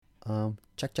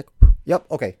Check. Yep.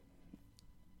 Okay.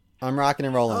 I'm rocking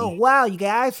and rolling. Oh, wow, you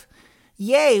guys.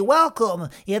 Yay, welcome.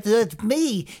 It's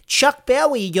me, Chuck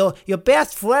Berry, your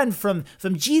best friend from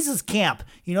Jesus Camp.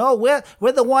 You know,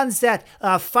 we're the ones that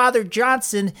Father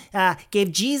Johnson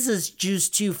gave Jesus juice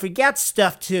to forget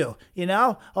stuff to. You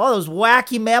know, all those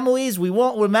wacky memories we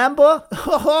won't remember.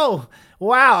 Oh,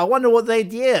 wow, I wonder what they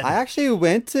did. I actually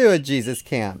went to a Jesus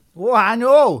camp. Oh, I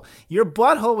know. Your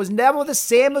butthole was never the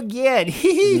same again.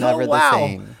 Never the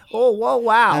same. Oh, whoa,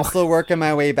 wow. I'm still working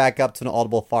my way back up to an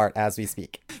audible fart as we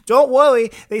speak. Don't worry.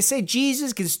 They say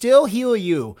Jesus can still heal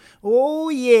you. Oh,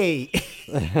 yay.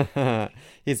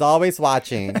 He's always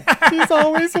watching. He's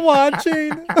always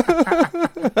watching.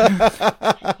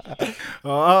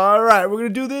 All right. We're going to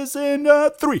do this in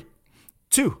 3,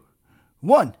 2,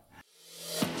 1.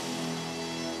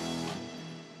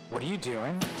 What are you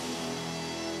doing?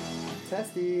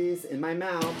 Testes in my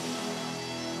mouth.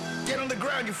 Get on the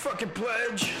ground, you fucking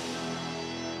pledge!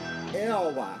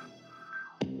 Ew.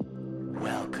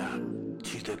 Welcome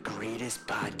to the greatest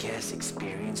podcast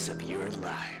experience of your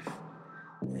life.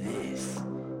 This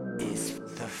is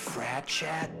the Frat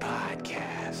Chat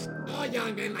Podcast. All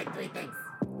young men like 3 things.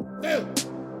 Food,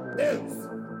 booze,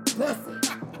 pussy.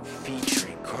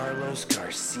 Featuring Carlos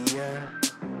Garcia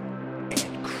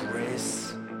and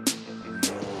Chris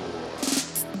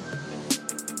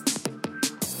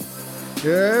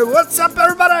Hey, what's up,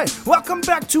 everybody? Welcome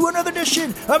back to another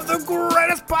edition of the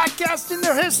greatest podcast in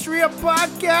the history of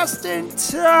podcasting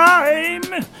time.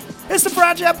 It's the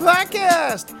Frat Chat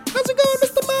Podcast. How's it going,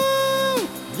 Mr. Mo?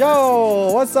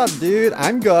 Yo, what's up, dude?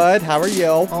 I'm good. How are you?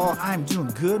 Oh, I'm doing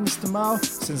good, Mr. Mo.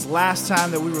 Since last time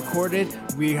that we recorded,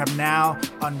 we have now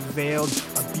unveiled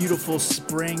a beautiful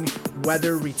spring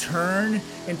weather return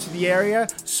into the area.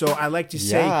 So I like to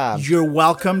say you're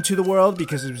welcome to the world,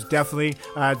 because it was definitely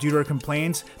due to our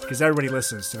complaints, because everybody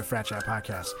listens to the Frat Chat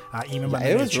Podcast.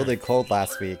 It was really cold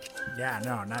last week. Yeah,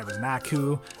 no, it was not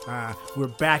cool. We're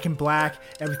back in black.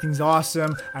 Everything's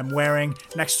awesome. I'm wearing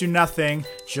next to nothing,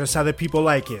 just how the people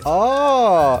like it.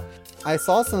 Oh, I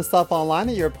saw some stuff online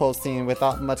that you're posting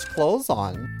without much clothes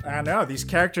on. I know. These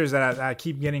characters that I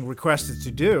keep getting requested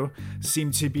to do seem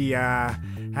to be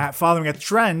following a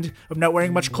trend of not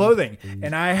wearing much clothing.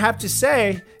 And I have to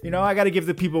say, I got to give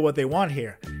the people what they want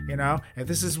here. If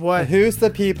this is what... Who's the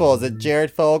people? Is it Jared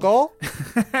Fogle?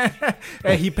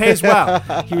 Hey, he pays well.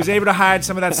 He was able to hide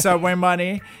some of that Subway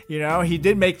money. He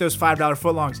did make those $5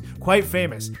 footlongs quite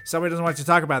famous. Subway doesn't want to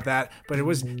talk about that, but it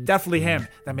was definitely him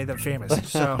that made them famous.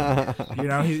 So,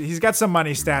 he's got some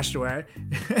money stashed away.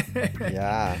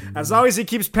 Yeah. As long as he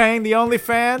keeps paying the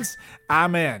OnlyFans,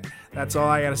 I'm in. That's all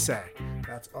I got to say.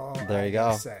 That's all there you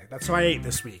go. Say. That's what I ate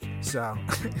this week. So...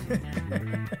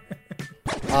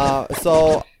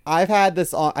 So I've had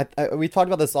this on. We talked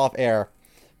about this off air,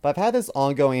 but I've had this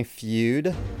ongoing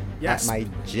feud at my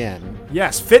gym.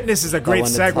 Yes, fitness is a great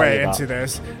segue into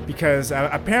this, because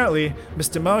apparently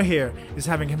Mr. Mo here is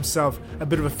having himself a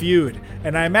bit of a feud,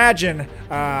 and I imagine,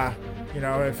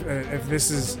 if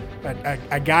this is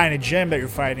a guy in a gym that you're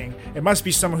fighting, it must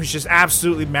be someone who's just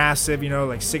absolutely massive,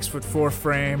 like 6'4"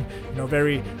 frame,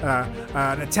 very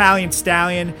an Italian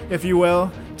stallion, if you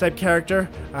will, type character.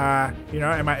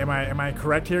 Am I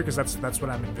correct here? Because that's what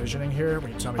I'm envisioning here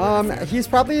when you tell me. He's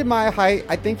probably my height.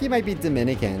 I think he might be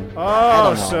Dominican.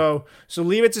 Oh, so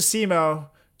leave it to Simo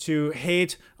to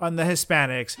hate on the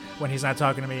Hispanics when he's not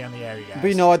talking to me on the air, you guys. But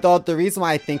you know what, though? The reason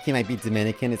why I think he might be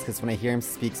Dominican is because when I hear him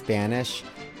speak Spanish,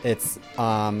 it's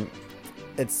not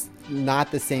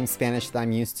the same Spanish that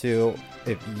I'm used to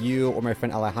if you or my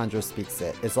friend Alejandro speaks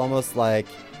it. It's almost like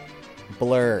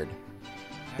blurred.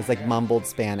 It's like mumbled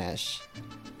Spanish.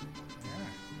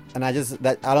 And I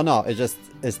don't know.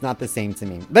 It's not the same to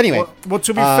me. But anyway. Well,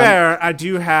 to be fair, I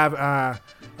do have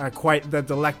quite the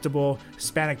delectable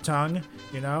Hispanic tongue.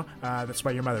 That's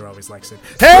why your mother always likes it.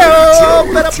 Hey-o!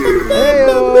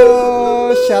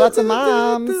 Shout out to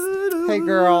moms. Hey,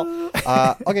 girl.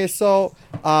 Okay, so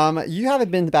you haven't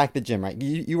been back to the gym, right?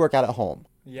 You work out at home.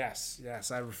 Yes.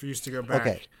 I refuse to go back.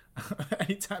 Okay.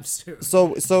 Anytime soon.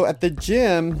 So at the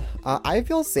gym, I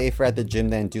feel safer at the gym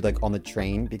than do on the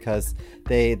train, because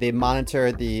they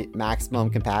monitor the maximum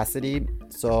capacity,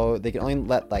 so they can only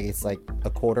let it's a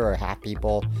quarter or half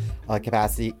people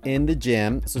capacity in the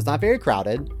gym, so it's not very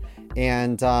crowded,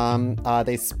 and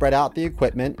they spread out the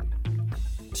equipment.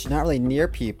 She's not really near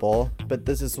people, but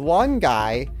there's this one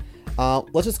guy,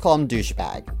 let's just call him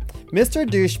Douchebag. Mr.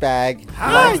 Douchebag.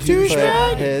 Hi,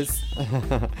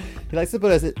 Douchebag! He likes to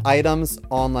put his items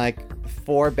on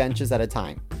 4 benches at a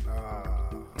time.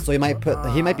 So he might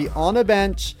be on a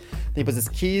bench he puts his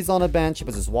keys on a bench, he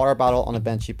puts his water bottle on a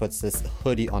bench, he puts this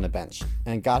hoodie on a bench.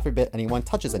 And God forbid anyone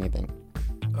touches anything.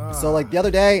 So like the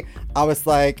other day, I was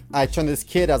like, I turned to this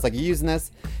kid, I was like, you using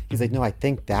this? He's like, no, I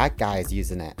think that guy's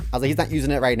using it. I was like, he's not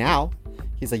using it right now.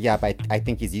 He's like, yeah, but I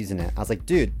think he's using it. I was like,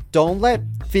 dude, don't let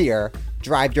fear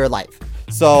drive your life.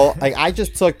 So like, I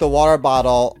just took the water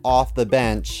bottle off the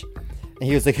bench, and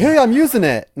he was like, hey, I'm using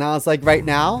it. And I was like, right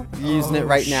now? You're using it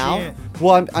right now?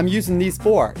 Well, I'm using these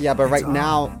 4. Yeah, but right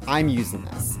now, I'm using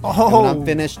this. And when I'm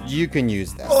finished, you can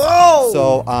use this.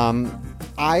 So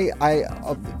I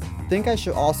think I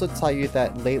should also tell you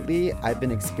that lately I've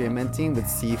been experimenting with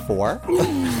C4.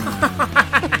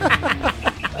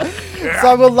 So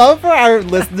I would love for our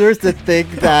listeners to think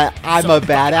that I'm a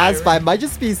badass, but I might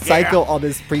just be psycho on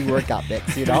this pre-workout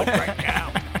mix, you know? Right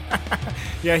now.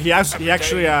 Yeah, he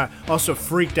actually also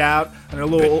freaked out at a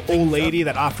little old lady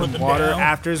that offered water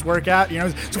after his workout. You know,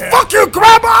 so fuck you,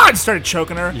 grab on! Started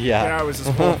choking her. Yeah. You know, it was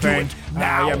this whole thing.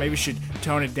 Yeah, maybe we should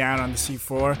tone it down on the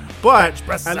C4. But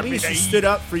at least you stood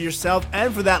up for yourself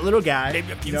and for that little guy.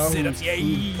 Maybe a few you know, sit-ups,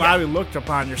 who probably looked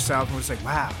upon yourself and was like,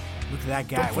 wow, look at that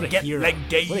guy. What a hero. What a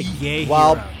gay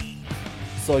hero.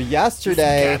 So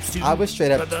yesterday, Caps, too. I was straight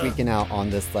up But, tweaking out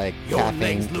on this like your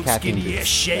legs caffeine look boost, skinny like, as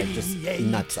shit. just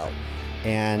nuts out.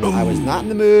 And I was not in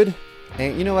the mood.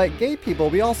 And you know what, gay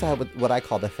people, we also have what I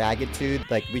call the faggitude.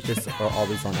 Like we just are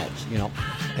always on edge, you know.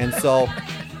 And so,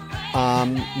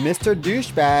 Mr.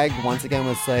 Douchebag once again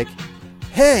was like,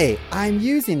 "Hey, I'm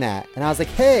using that," and I was like,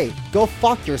 "Hey, go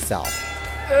fuck yourself."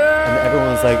 And everyone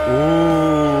was like,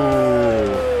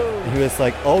 "Ooh." And he was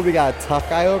like, "Oh, we got a tough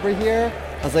guy over here."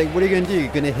 I was like, "What are you gonna do?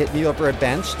 You're gonna hit me over a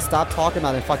bench? Stop talking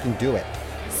about it and fucking do it."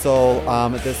 So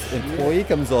this employee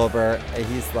comes over and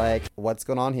he's like, what's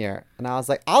going on here? And I was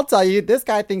like, I'll tell you, this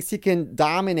guy thinks he can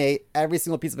dominate every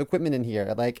single piece of equipment in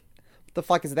here. Like, what the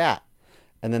fuck is that?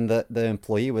 And then the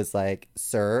employee was like,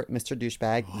 sir, Mr.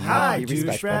 Douchebag, you Hi, be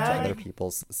respectful to douchebag. other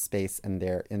people's space, and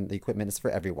the equipment is for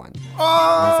everyone. And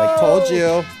I was like, told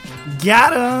you.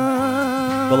 Got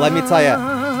him. But let me tell you,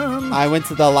 I went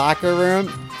to the locker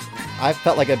room. I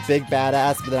felt like a big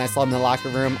badass, but then I saw him in the locker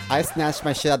room. I snatched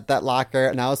my shit out of that locker,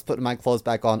 and I was putting my clothes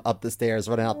back on up the stairs,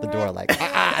 running out the door like,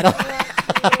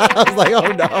 I was like,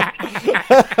 oh no.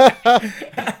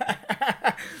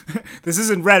 This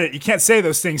isn't Reddit. You can't say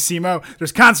those things, Simo.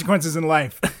 There's consequences in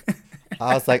life.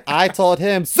 I was like, I told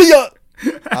him, see ya!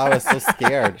 I was so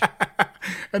scared.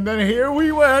 And then here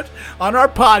we went on our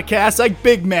podcast like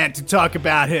big man to talk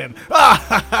about him.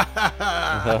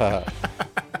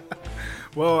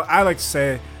 Well, I like to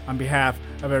say on behalf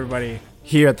of everybody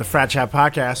here at the Frat Chat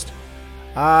Podcast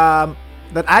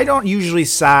that I don't usually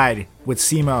side with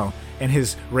Simo and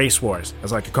his race wars,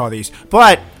 as I like to call these.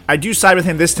 But I do side with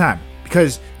him this time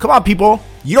because, come on, people,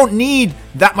 you don't need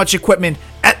that much equipment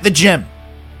at the gym,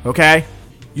 okay?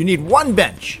 You need one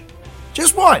bench.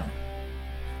 Just one.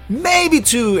 Maybe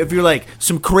two if you're like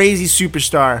some crazy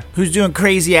superstar who's doing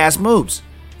crazy ass moves.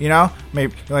 You know,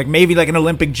 maybe like an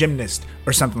Olympic gymnast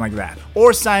or something like that,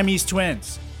 or Siamese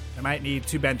twins. They might need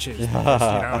 2 benches. You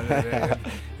know,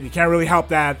 you can't really help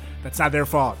that. That's not their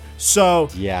fault. So,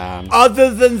 Yeah. other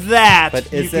than that,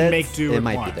 But you is can it? make do with It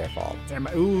might one. be their fault.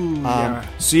 Yeah.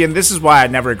 See, and this is why I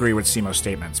never agree with Simo's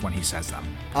statements when he says them.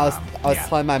 I was yeah.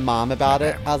 telling my mom about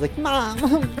it. I was like, Mom,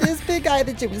 this big guy at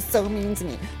the gym was so mean to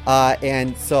me.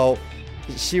 And so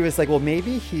she was like, well,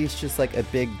 maybe he's just like a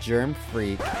big germ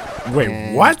freak. Wait,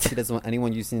 and what? He doesn't want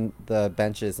anyone using the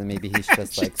benches, and maybe he's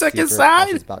just She like took his super side?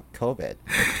 cautious about COVID.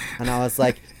 And I was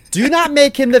like, do not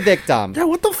make him the victim. Yeah,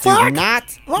 what the Do fuck?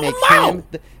 not Let make him out. him.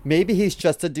 Maybe he's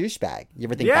just a douchebag. You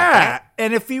ever think about Yeah, that?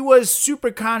 and if he was super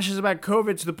conscious about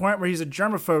COVID to the point where he's a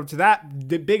germaphobe to that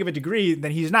big of a degree,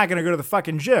 then he's not going to go to the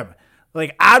fucking gym.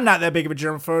 Like, I'm not that big of a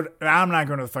germaphobe, and I'm not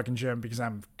going to the fucking gym because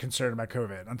I'm concerned about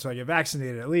COVID until I get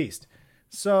vaccinated at least.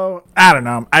 So, I don't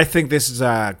know. I think this is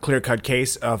a clear-cut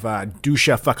case of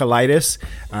doucha fuckalitis.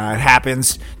 It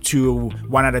happens to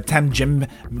 1 out of 10 gym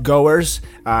goers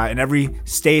in every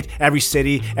state, every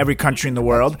city, every country in the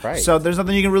world. That's right. So there's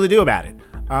nothing you can really do about it.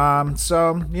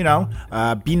 So, you know,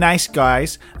 be nice,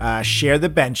 guys. Share the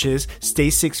benches, stay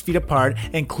 6 feet apart,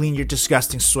 and clean your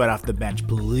disgusting sweat off the bench,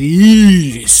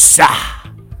 please.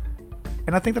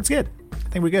 And I think that's good. I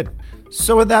think we're good.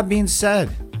 So with that being said,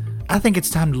 I think it's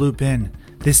time to loop in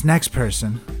this next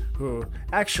person who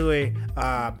actually,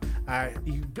 a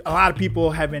lot of people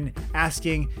have been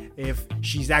asking if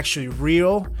she's actually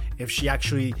real, if she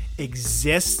actually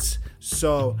exists.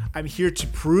 So I'm here to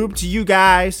prove to you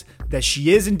guys that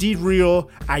she is indeed real.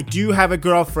 I do have a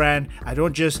girlfriend. I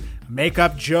don't just make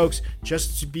up jokes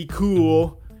just to be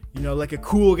cool. like a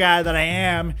cool guy that I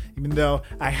am, even though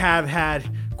I have had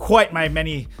quite my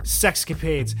many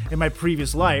sexcapades in my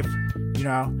previous life,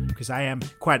 because I am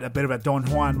quite a bit of a Don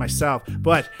Juan myself,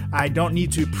 but I don't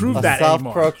need to prove that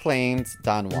anymore. Self-proclaimed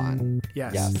Don Juan.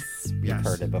 Yes. We've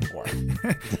heard it before.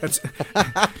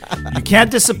 You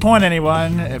can't disappoint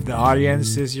anyone if the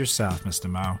audience is yourself, Mr.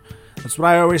 Mo. That's what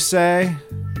I always say,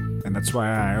 and that's why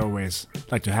I always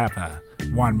like to have a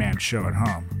one-man show at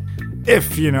home.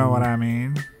 If you know what I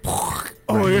mean.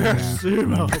 Oh, yes.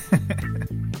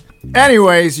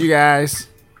 Anyways, you guys.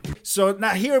 So now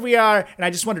here we are, and I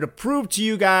just wanted to prove to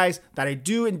you guys that I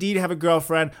do indeed have a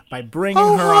girlfriend by bringing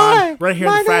her on right here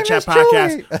in the Frat Chat Podcast.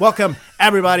 Julie. Welcome,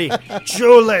 everybody,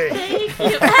 Julie. Thank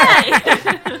you. Hey.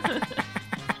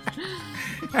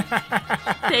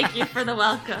 Thank you for the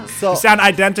welcome. So, you sound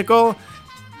identical.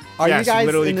 Are you guys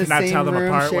literally in the cannot same tell them room,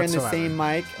 apart sharing whatsoever. the same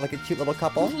mic, like a cute little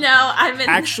couple? No, I'm in.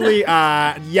 Actually,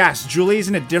 yes, Julie's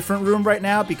in a different room right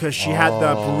now because she had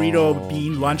the burrito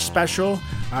bean lunch special.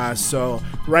 So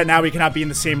right now we cannot be in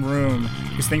the same room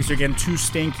because things are getting too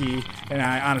stinky, and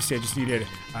I just needed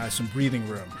some breathing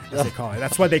room, as they call it.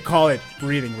 That's why they call it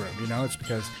breathing room. It's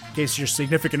because in case your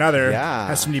significant other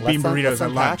has so many bean burritos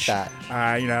at lunch.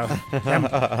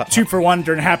 2 for 1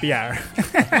 during happy hour.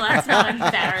 Well, that's not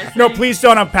embarrassing. No, please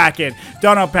don't unpack it.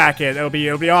 Don't unpack it. It'll be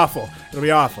awful. It'll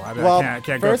be awful. I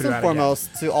can't go first through that and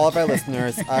foremost, to all of our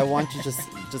listeners, I want to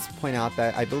just point out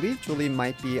that I believe Julie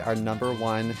might be our number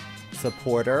one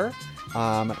supporter,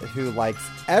 who likes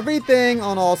everything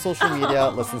on all social media,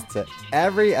 listens to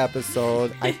every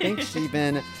episode. I think she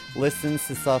even listens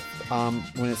to stuff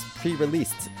when it's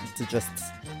pre-released to just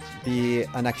be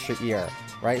an extra ear,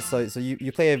 right? So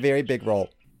you play a very big role.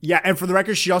 Yeah, and for the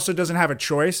record, she also doesn't have a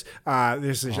choice.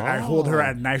 I hold her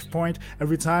at knife point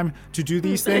every time to do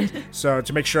these things, so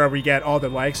to make sure we get all the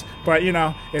likes. But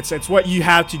it's what you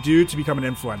have to do to become an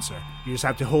influencer. You just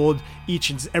have to hold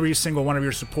each and every single one of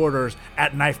your supporters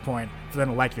at knife point for them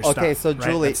to like your stuff. Okay, so right?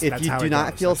 Julie, that's if you how do it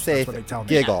not goes. feel That's safe, what they tell me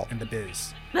giggle. in the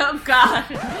biz. Oh God.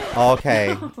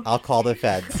 Okay, I'll call the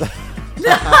feds.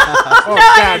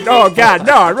 Oh God,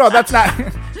 no, that's not.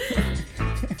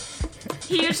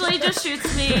 He usually just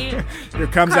shoots me. Here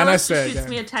comes Carlos NSA. shoots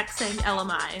me a text saying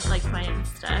LMI, like my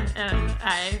Insta, and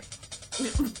I.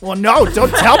 Well, no, don't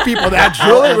tell people that,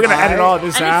 Julie. We're gonna edit all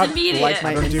this and out. it's immediate. Like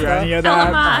my I don't do Insta? any of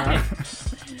that.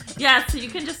 LMI. Yeah, so you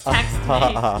can just text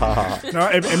me. No,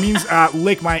 it means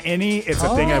lick my innie. It's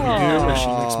a thing that we do where she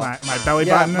licks my belly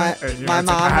button. My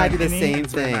mom might do the same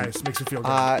It's very thing. nice. Makes me feel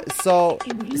good. So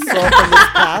from this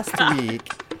past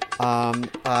week,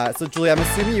 so Julie, I'm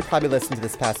assuming you probably listened to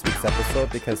this past week's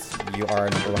episode because you are a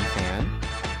number one fan.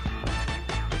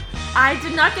 I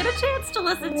did not get a chance to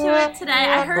listen to it today.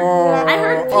 I heard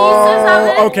pieces of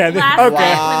it okay, last okay. night when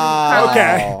Carlos.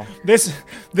 Okay,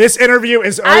 this interview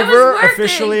is I was over working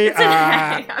officially. today.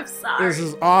 I'm sorry. This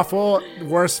is awful.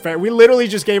 Worst fan. We literally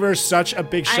just gave her such a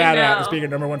big shout out know. as being a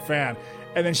number one fan.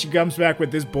 And then she comes back with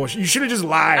this bullshit. You should have just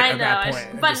lied I at know. that point.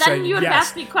 and But just then say, you would have yes,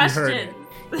 asked me you heard it. questions.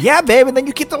 Yeah, babe, and then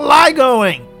you keep the lie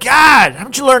going. God,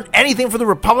 haven't you learned anything from the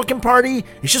Republican Party?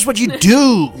 It's just what you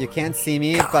do. You can't see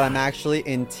me, but I'm actually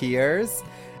in tears,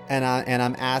 and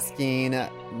I'm asking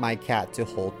my cat to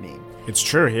hold me. It's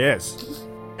true, he is.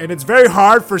 And it's very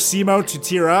hard for Simo to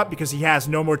tear up because he has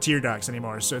no more tear ducts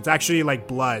anymore. So it's actually like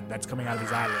blood that's coming out of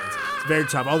his eyelids. It's very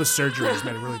tough. All the surgery has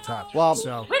made it really tough. Well,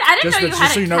 so Wait, I didn't know you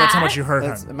had so a you know that's how cat. much you hurt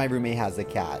him. My roommate has a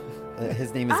cat.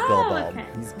 His name is Oh, Bilbo. okay.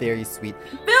 He's very sweet.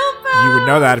 Bilbo! You would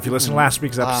know that if you listened to last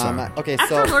week's episode. Okay,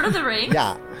 After so Lord of the Rings?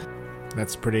 yeah.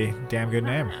 That's a pretty damn good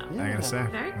name, Yeah. I gotta say.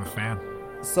 Very I'm a fan.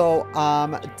 So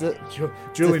Julie to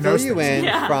fill knows you things. in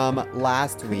Yeah. from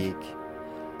last week,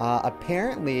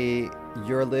 apparently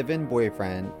your live-in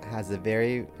boyfriend has a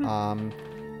very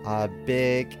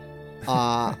big,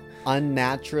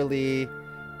 unnaturally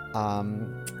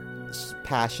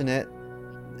passionate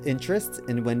interest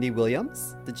in Wendy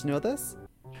Williams. Did you know this?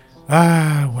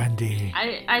 Ah, Wendy.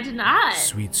 I did not.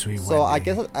 Sweet So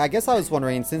Wendy. I guess I was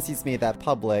wondering, since he's made that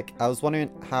public, I was wondering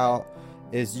how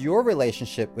is your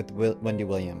relationship with Wendy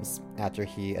Williams after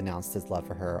he announced his love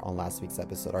for her on last week's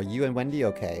episode? Are you and Wendy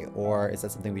okay, or is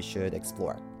that something we should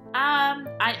explore?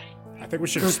 I think we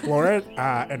should explore it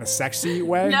in a sexy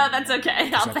way. no, that's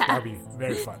okay. I'll That pass. would be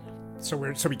very fun. So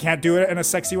we can't do it in a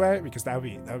sexy way because that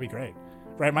would be great,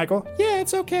 right, Michael? Yeah,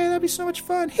 it's okay. That'd be so much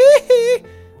fun.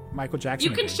 Michael Jackson.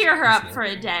 You can again. cheer her up for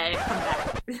a day. Come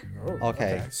back. Oh,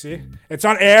 Okay. See, it's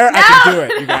on air. I can do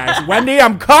it, you guys. Wendy,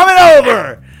 I'm coming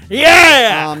over.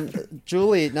 Yeah.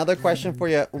 Julie, another question for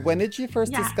you. When did you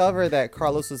first Yeah. discover that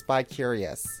Carlos was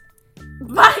bi-curious?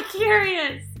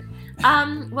 Bi-curious.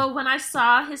 Well, when I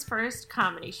saw his first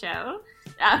comedy show,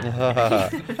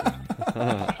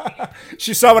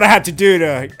 She saw what I had to do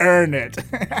to earn it.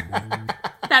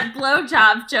 That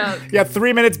blowjob joke. Yeah,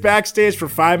 3 minutes backstage for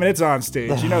 5 minutes on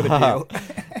stage. You know the deal.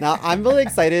 Now, I'm really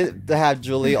excited to have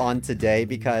Julie on today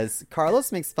because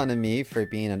Carlos makes fun of me for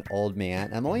being an old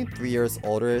man. I'm only 3 years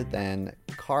older than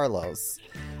Carlos.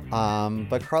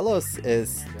 But Carlos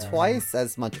is twice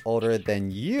as much older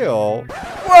than you.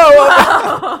 Whoa!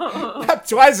 Not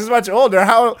twice as much older.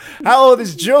 How old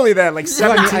is Julie then? Like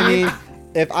 17? I mean,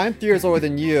 if I'm 3 years older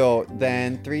than you,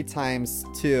 then 3 times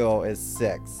 2 is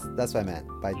 6. That's what I meant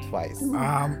by twice.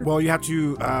 Well, you have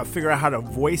to figure out how to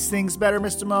voice things better,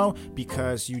 Mr. Mo,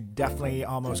 because you definitely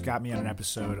almost got me on an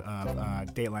episode of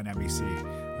Dateline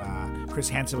NBC. Chris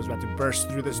Hansen was about to burst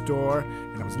through this door,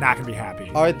 and I was not going to be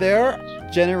happy. Are there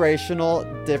generational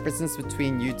differences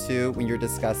between you two when you're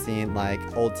discussing like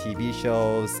old TV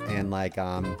shows and like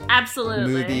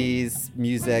Absolutely. movies,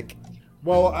 music?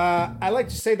 Well, I like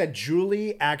to say that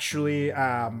Julie actually,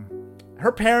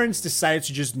 her parents decided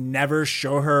to just never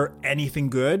show her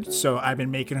anything good. So I've been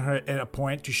making her it a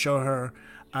point to show her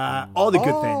all the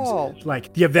good things.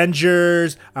 Like the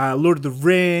Avengers, Lord of the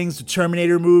Rings, the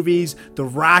Terminator movies, the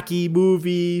Rocky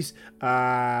movies.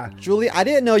 Julie, I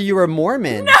didn't know you were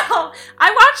Mormon. No,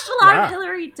 I watched a lot of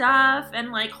Hilary Duff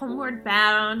and like Homeward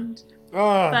Bound.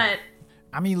 But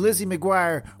I mean, Lizzie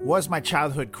McGuire was my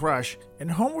childhood crush, and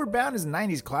Homeward Bound is a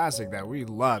 90s classic that we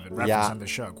love and reference on the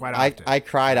show quite often. I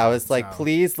cried. I was like,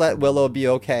 please let Willow be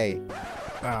okay.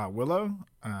 Willow?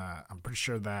 I'm pretty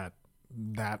sure that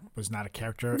was not a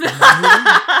character in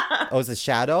that movie. Oh, is it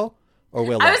Shadow or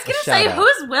Willow? I was going to say,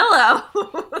 who's Willow?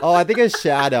 Oh, I think it's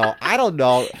Shadow. I don't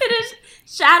know. It is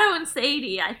Shadow and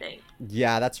Sadie, I think.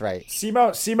 Yeah, that's right.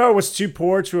 Simo was too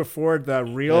poor to afford the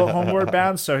real Homeward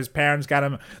Bound, so his parents got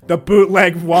him the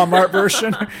bootleg Walmart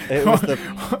version. It was the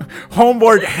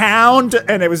Homeward Hound,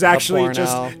 and it was actually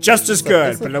just as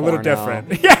good, but a little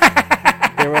different.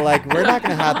 Yeah. They were like, we're not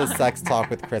going to have the sex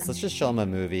talk with Chris. Let's just show him a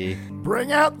movie.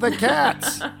 Bring out the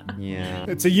cats.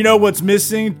 Yeah. So you know what's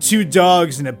missing? 2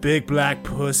 dogs and a big black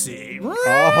pussy.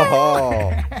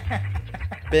 Oh.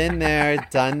 Been there,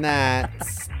 done that.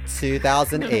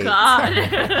 2008. Oh,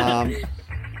 God.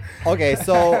 Okay,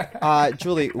 so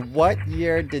Julie, what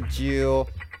year did you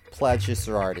pledge your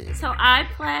sorority? So I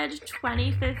pledged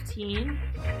 2015.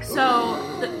 So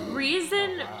the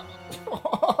reason...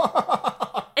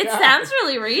 It sounds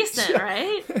really recent,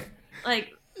 right?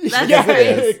 Like, that's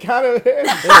it kind of is.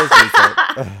 It is recent.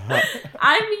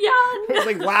 I'm young. It was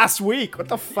like last week. What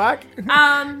the fuck?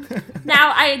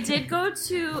 Now I did go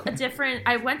to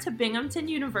I went to Binghamton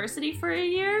University for a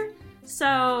year.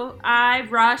 So I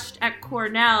rushed at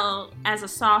Cornell as a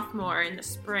sophomore in the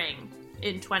spring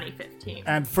in 2015.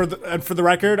 And for the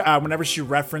record, whenever she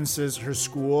references her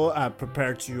school,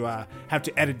 prepare to have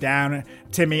to edit down,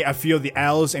 Timmy, I feel the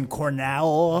L's in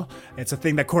Cornell. It's a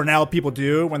thing that Cornell people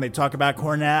do when they talk about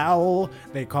Cornell.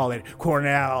 They call it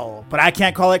Cornell. But I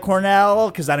can't call it Cornell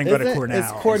because I didn't go to Cornell.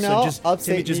 Is Cornell Timmy,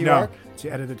 upstate just New York? know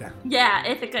to edit it down. Yeah,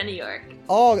 Ithaca, New York.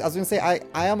 Oh, I was going to say,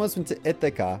 I almost went to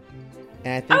Ithaca.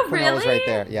 And I think Cornell was right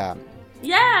there. Yeah.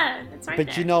 Yeah, it's right there.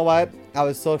 But you know what? I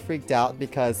was so freaked out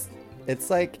because it's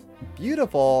like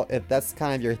beautiful if that's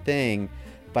kind of your thing.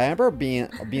 But I remember being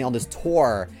on this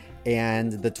tour,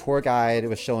 and the tour guide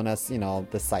was showing us,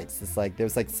 the sights. It's like there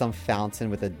was like some fountain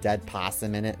with a dead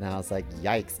possum in it, and I was like,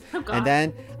 yikes. Oh, God. And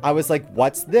then I was like,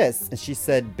 what's this? And she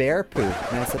said, bear poop.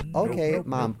 And I said, okay,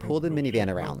 Mom, pull the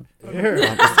minivan around.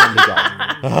 It's time to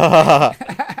go.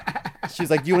 She's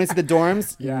like, do you want to see the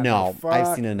dorms? Yeah, no,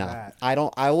 I've seen that. enough.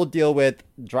 I will deal with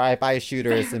drive-by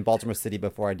shooters in Baltimore City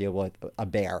before I deal with a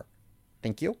bear.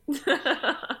 Thank you.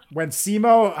 When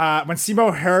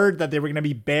Simo heard that there were going to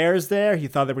be bears there, he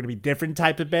thought there were going to be different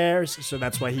types of bears, so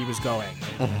that's why he was going.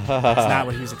 It's not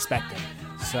what he was expecting.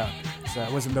 So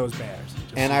it wasn't those bears.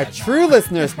 And our true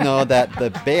listeners know that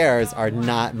the bears are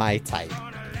not my type.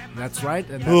 That's right,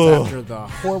 and that's after the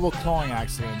horrible clawing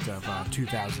accident of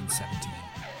 2017.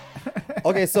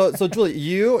 Okay, so Julie,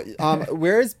 you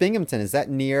where is Binghamton? Is that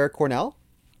near Cornell?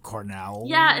 Cornell.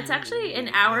 Yeah, it's actually an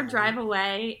hour drive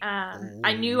away.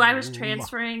 I knew I was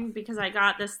transferring because I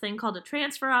got this thing called a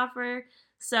transfer offer.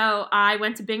 So I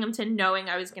went to Binghamton knowing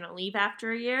I was going to leave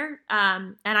after a year.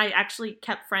 And I actually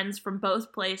kept friends from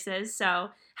both places.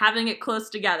 So having it close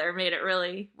together made it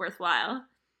really worthwhile.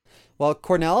 Well,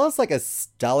 Cornell is like a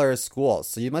stellar school,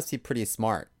 so you must be pretty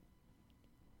smart.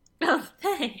 Oh,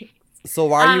 thanks. So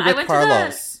why are you with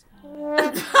Carlos?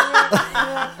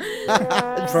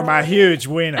 For my huge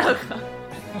wiener.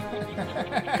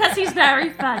 Because he's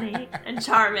very funny and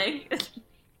charming.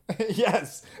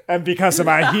 Yes, and because of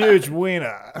my huge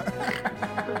wiener.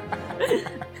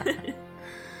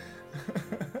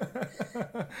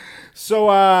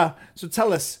 So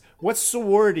tell us, what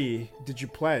sorority did you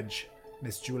pledge,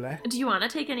 Miss Julie? Do you want to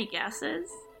take any guesses?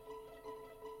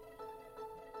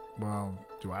 Well,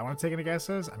 do I want to take any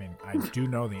guesses? I mean, I do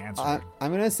know the answer.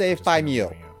 I'm gonna say Phi Mu.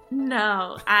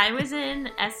 No, I was in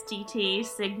SDT,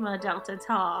 Sigma Delta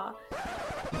Tau.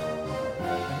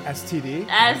 STD?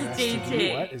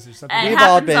 SDT. What? Is there something? We've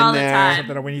all been all the there. time.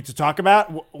 Something that we need to talk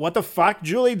about? What the fuck,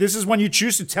 Julie? This is when you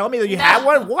choose to tell me that you had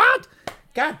one? What?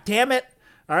 God damn it.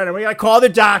 All right, we gotta call the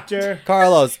doctor.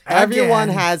 Carlos, everyone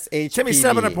Again. has HPV. Timmy,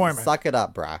 set up an appointment. Suck it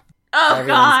up, bruh. Oh,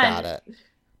 Everyone's God. got it.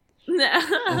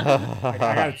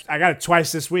 I got it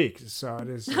twice this week, so it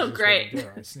is. Oh, great.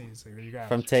 I sneeze. Like, there you go.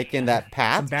 From taking that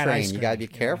path bad ice train, you cream, gotta be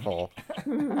careful.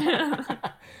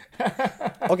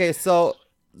 Okay, so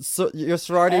your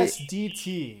sorority,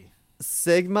 SDT.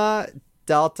 Sigma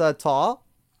Delta Tau?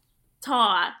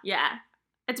 Tau, yeah.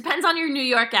 It depends on your New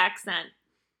York accent.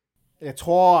 It's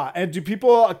Tau. And do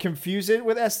people confuse it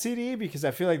with STD? Because I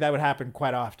feel like that would happen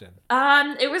quite often.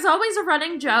 It was always a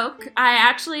running joke. I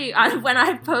actually, when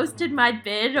I posted my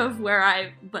bid of where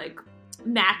I,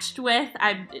 matched with,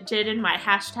 I did in my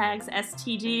hashtags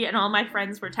STD, and all my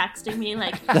friends were texting me,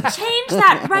 change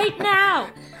that right now!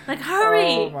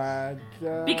 Hurry! Oh my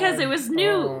God. Because it was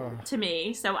new to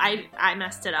me, so I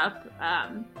messed it up.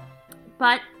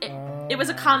 But it was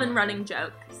a common running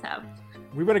joke, so...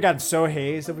 We would have gotten so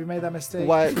hazed if we made that mistake.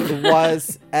 What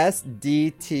was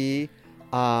SDT?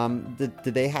 Did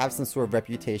they have some sort of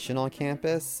reputation on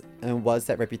campus? And was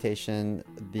that reputation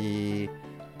the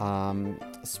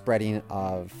spreading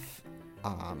of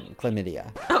chlamydia?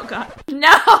 Oh, God.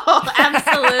 No,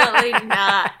 absolutely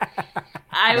not.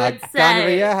 I would say...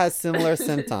 Gonorrhea has similar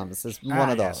symptoms. It's one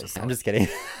of those. yes. I'm just kidding.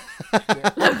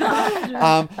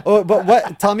 But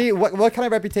what? Tell me, what kind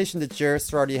of reputation did your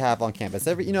sorority have on campus?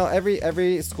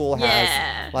 Every school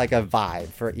has like a vibe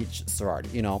for each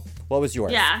sorority. What was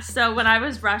yours? Yeah, so when I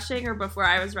was rushing, or before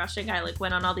I was rushing, I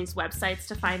went on all these websites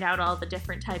to find out all the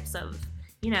different types of,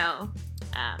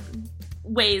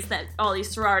 ways that all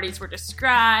these sororities were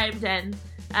described, and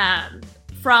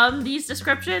from these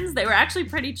descriptions, they were actually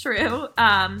pretty true.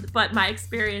 But my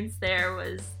experience there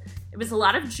was a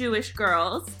lot of Jewish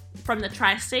girls from the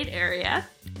tri-state area.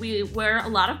 We wear a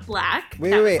lot of black.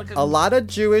 Wait. A lot of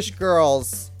Jewish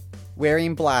girls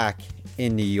wearing black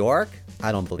in New York?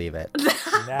 I don't believe it.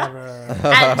 Never.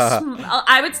 And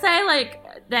I would say,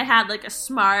 they had, a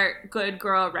smart, good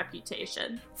girl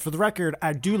reputation. For the record,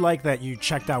 I do like that you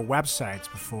checked out websites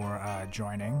before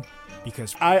joining,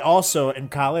 because I also, in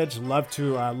college, love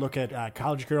to look at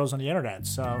college girls on the internet.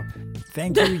 So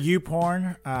thank you,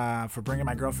 YouPorn, for bringing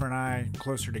my girlfriend and I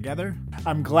closer together.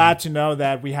 I'm glad to know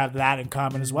that we have that in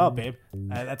common as well, babe.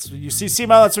 You see,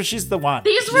 Simo, that's what she's the one.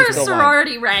 These were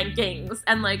sorority rankings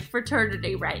and,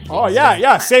 fraternity rankings. Oh,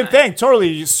 yeah, same thing.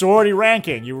 Totally. Sorority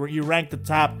ranking. You rank the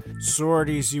top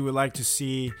sororities you would like to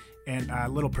see in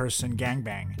Little Person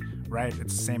Gangbang, right?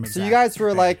 It's the same exact So you guys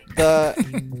were thing.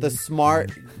 the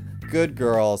smart good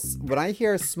girls. When I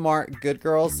hear smart good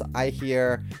girls, I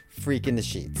hear freak in the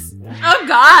sheets. Oh,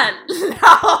 God.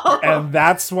 No. And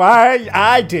that's why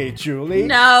I date Julie.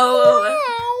 No.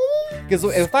 Because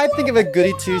if I think of a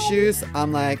goody two-shoes,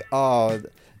 I'm like, oh,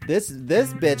 this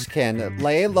bitch can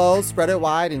lay low, spread it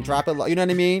wide, and drop it low. You know what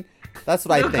I mean? That's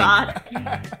what I think. God.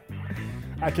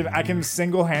 I can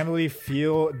single-handedly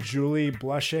feel Julie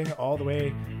blushing all the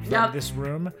way from this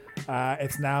room.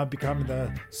 It's now become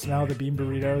the smell of the bean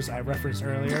burritos I referenced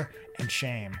earlier, and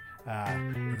shame.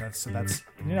 That sounds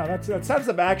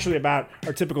actually about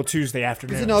our typical Tuesday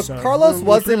afternoon. So Carlos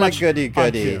wasn't pretty a much goody,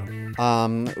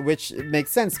 which makes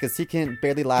sense because he can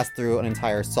barely last through an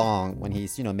entire song when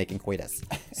he's making coitus.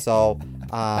 So,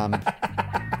 who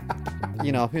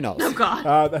knows? Oh,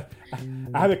 God.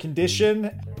 I have a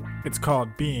condition. It's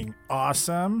called being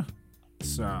awesome.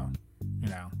 So, I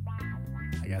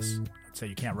guess I'd say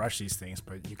you can't rush these things,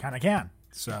 but you kind of can.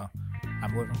 So,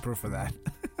 I'm living proof of that.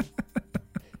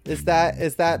 Is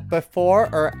that before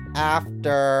or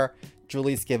after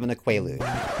Julie's given a Quaalude?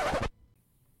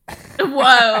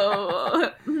 Whoa.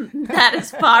 That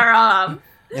is far off.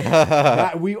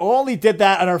 We only did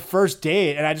that on our first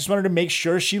date, and I just wanted to make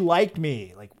sure she liked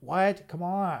me. Like, what? Come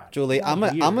on, Julie. I'm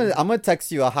gonna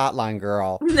text you a hotline,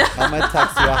 girl. No. I'm gonna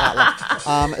text you a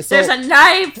hotline. There's a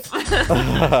knife.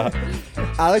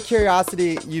 Out of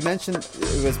curiosity, you mentioned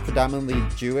it was predominantly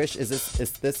Jewish. Is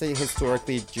this a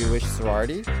historically Jewish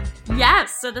sorority?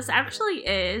 Yes. So this actually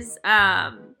is.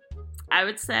 I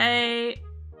would say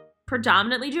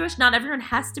predominantly Jewish. Not everyone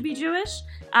has to be Jewish.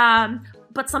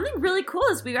 but something really cool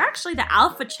is we were actually the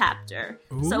alpha chapter.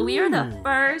 Ooh. So we were the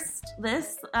first.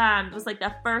 This was like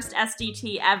the first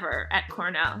SDT ever at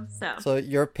Cornell. So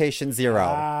you're patient zero.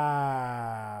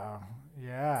 Wow.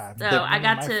 Yeah. So I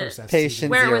got to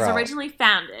Patient where zero. it was originally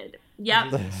founded.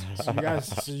 Yep. So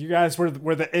you guys were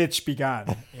where the itch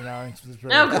began. You know. It's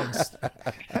really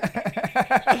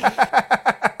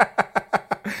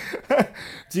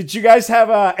Did you guys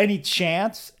have any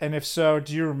chants? And if so,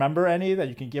 do you remember any that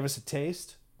you can give us a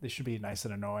taste? They should be nice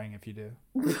and annoying if you do.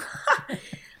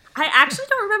 I actually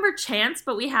don't remember chants,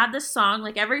 but we had this song.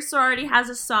 Like every sorority has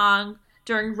a song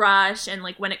during Rush, and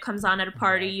like when it comes on at a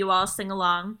party, you all sing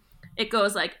along. It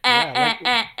goes like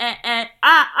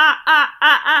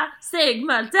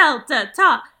Sigma Delta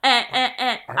Ta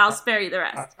I'll spare you the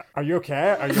rest. Are you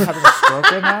okay? Are you having a stroke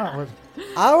right now?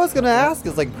 I was gonna ask,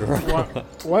 is like, girl,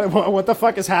 What the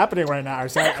fuck is happening right now?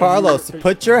 Is that, Carlos,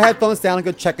 put your headphones down and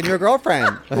go check on your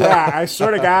girlfriend. Yeah, I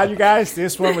swear to God, you guys,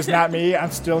 this one was not me.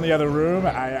 I'm still in the other room.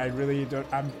 I really don't.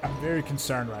 I'm very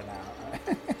concerned right now.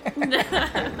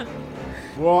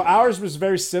 Well, ours was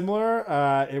very similar.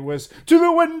 It was to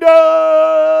the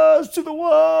windows, to the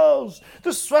walls,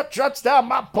 the sweat drops down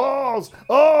my balls.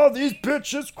 Oh, these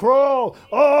bitches crawl.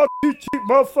 Oh, TT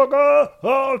motherfucker.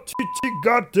 Oh, TT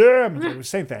goddamn. It was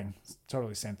same thing.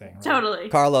 Totally same thing. Right? Totally.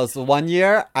 Carlos, one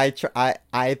year I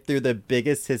threw the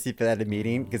biggest hissy fit at a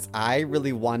meeting because I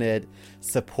really wanted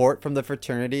support from the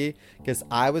fraternity because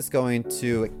I was going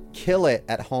to kill it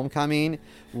at homecoming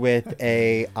with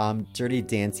a Dirty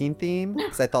Dancing theme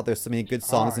because I thought there's so many good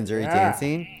songs in Dirty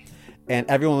Dancing. And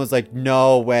everyone was like,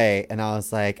 no way. And I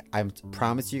was like, I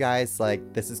promise you guys,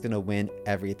 like, this is going to win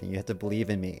everything. You have to believe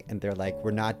in me. And they're like,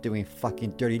 we're not doing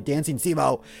fucking Dirty Dancing,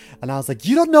 Simo. And I was like,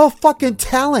 you don't know fucking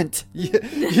talent. You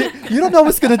don't know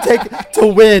what's going to take to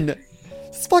win.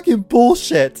 It's fucking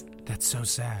bullshit. That's so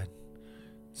sad.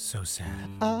 So sad.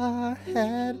 I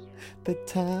had the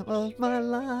time of my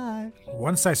life.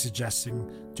 Once I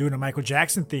suggested doing a Michael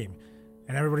Jackson theme.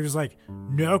 And everybody was like,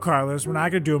 no, Carlos, we're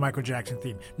not going to do a Michael Jackson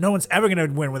theme. No one's ever going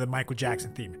to win with a Michael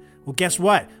Jackson theme. Well, guess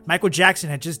what? Michael Jackson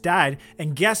had just died.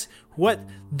 And guess what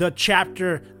the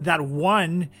chapter that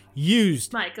won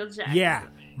used? Michael Jackson. Yeah,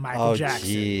 Michael Jackson.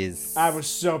 Oh, jeez. I was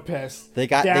so pissed. They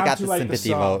got the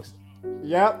sympathy vote.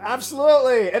 Yep,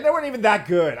 absolutely. And they weren't even that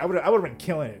good. I would have been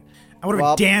killing it. I would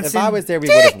have been dancing. If I was there, we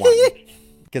would have won.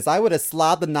 Because I would have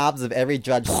slobbed the knobs of every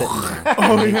judge sitting there.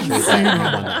 Oh, yeah. Sure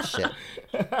that won that shit.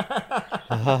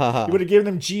 You would have given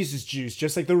them Jesus juice,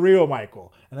 just like the real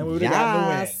Michael, and then we would have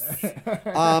gotten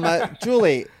the win.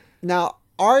 Julie, now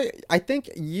I think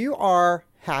you are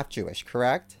half Jewish,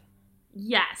 correct?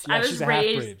 Yes, Yeah,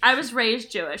 I was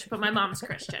raised Jewish, but my mom's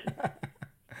Christian.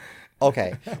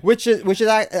 Okay, which is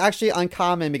actually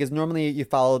uncommon because normally you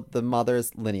follow the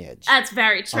mother's lineage. That's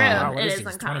very true. Wow, what It is is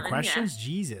this, uncommon. 20 questions? Yeah.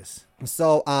 Jesus.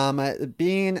 So,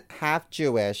 being half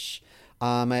Jewish,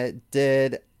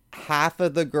 did half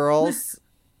of the girls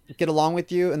get along with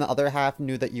you, and the other half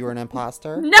knew that you were an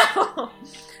imposter?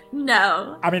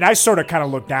 No. I mean, I sort of kind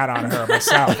of looked down on her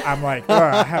myself. I'm like, oh,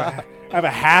 I have a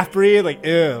half breed. Like,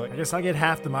 ew. I guess I'll get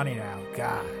half the money now.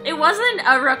 God. It wasn't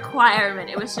a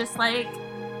requirement. It was just like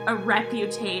a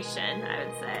reputation, I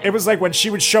would say. It was like when she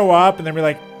would show up, and then we're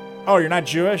like, oh, you're not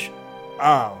Jewish?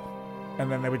 Oh.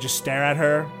 And then they would just stare at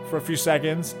her for a few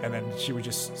seconds, and then she would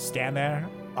just stand there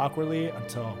awkwardly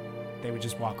until they would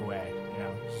just walk away. You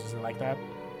know, is it like that?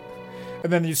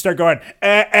 And then you start going,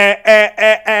 It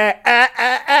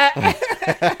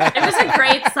was a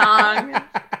great song.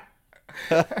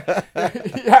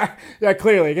 yeah,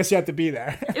 clearly. I guess you have to be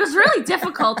there. It was really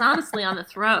difficult, honestly, on the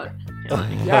throat.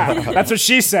 Yeah, that's what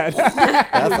she said.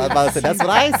 That's what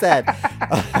I said.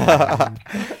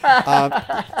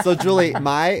 So Julie,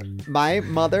 my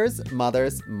mother's mother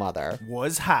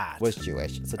Was hot. was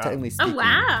Jewish. So technically speaking,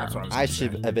 wow. I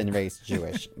should have been raised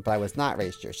Jewish, but I was not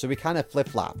raised Jewish. So we kind of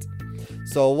flip-flopped.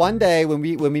 So one day when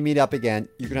we meet up again,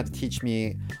 you're gonna have to teach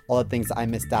me all the things I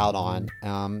missed out on.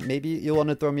 Maybe you'll want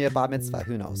to throw me a bar mitzvah.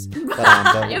 Who knows?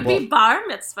 But, It would be bar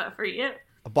mitzvah for you.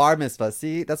 a bar mitzvah.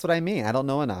 See, that's what I mean. I don't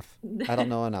know enough.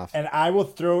 And I will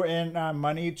throw in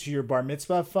money to your bar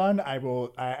mitzvah fund. I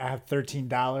have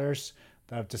 $13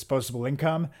 of disposable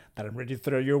income that I'm ready to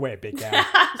throw your way, big guy.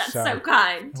 That's so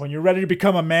kind. When you're ready to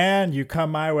become a man, you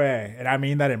come my way. And I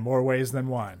mean that in more ways than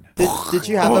one. Did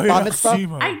you have a bar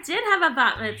mitzvah? I did have a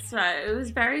bat mitzvah. It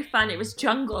was very fun. It was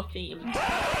jungle themed.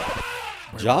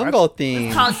 Jungle theme.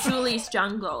 It's called Julie's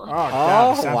Jungle. Oh,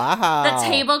 God. Oh, wow. The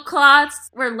tablecloths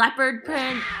were leopard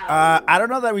print. I don't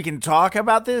know that we can talk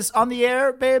about this on the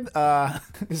air, babe.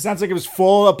 It sounds like it was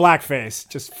full of blackface.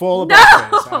 Just full of No!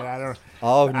 blackface. I don't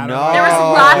Oh, I don't no. know There was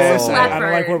about lots of this. I don't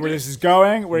like leopard. where this is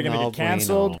going. We're going to No get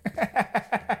canceled.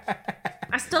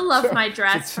 I still love my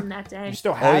dress from that day. You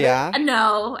still have Oh, it? yeah?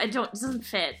 No, it doesn't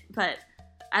fit, but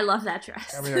I love that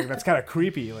dress. I mean, like, that's kind of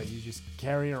creepy. Like, you just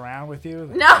carry it around with you.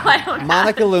 Like, No, I don't.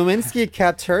 Monica Lewinsky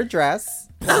kept her dress.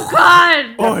 Oh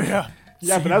God! Oh, yeah.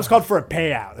 yeah, but that was called for a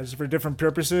payout. That was for different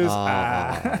purposes.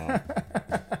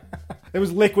 There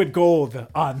was liquid gold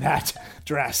on that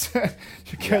dress.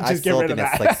 You can't I just get still rid of think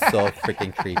that. that's like so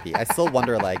freaking creepy. I still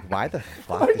wonder, like, why the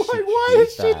fuck Like, did she why keep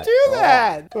did she that? do Oh.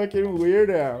 that? Fucking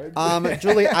weirdo.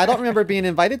 Julie, I don't remember being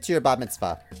invited to your bat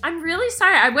mitzvah. I'm really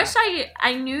sorry. I wish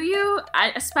I knew you,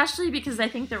 especially because I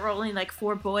think there were only like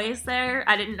 4 boys there.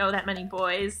 I didn't know that many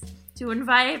boys to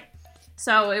invite.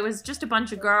 So it was just a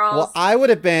bunch of girls. Well, I would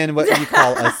have been what you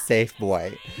call a safe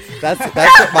boy. That's what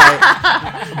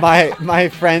my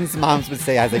friends' moms would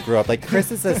say as I grew up. Like,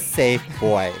 Chris is a safe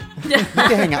boy. You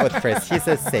can hang out with Chris. He's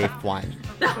a safe one.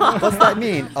 What's that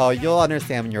mean? Oh, you'll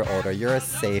understand when you're older. You're a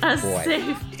safe a boy.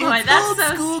 safe boy.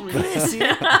 That's so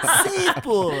sweet. Safe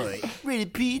boy.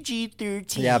 Rated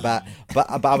PG-13. Yeah, but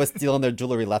I was stealing their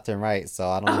jewelry left and right, so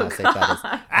I don't know how safe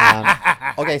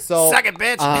that is. Okay, so Suck it,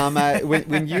 bitch.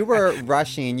 When you were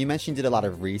rushing, you mentioned you did a lot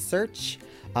of research.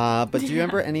 But do you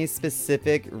remember any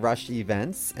specific rush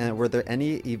events? And were there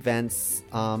any events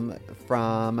from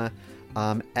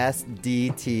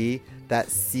SDT that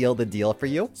sealed the deal for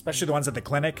you? Especially the ones at the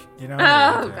clinic, you know?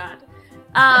 Oh God.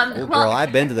 Oh, girl,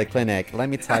 I've been to the clinic. Let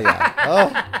me tell you.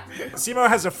 Oh, Simo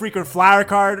has a frequent flyer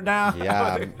card now.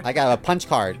 yeah. I got a punch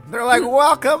card. They're like,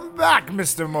 welcome back,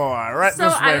 Mr. Moore. Right So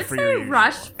this I way would for say you.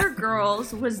 Rush for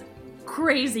Girls was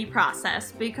crazy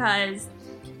process because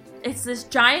it's this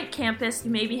giant campus.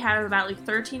 You maybe have about like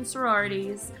 13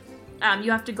 sororities.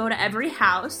 You have to go to every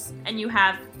house, and you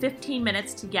have 15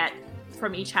 minutes to get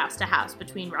from each house to house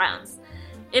between rounds.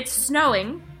 It's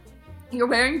snowing. You're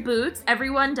wearing boots.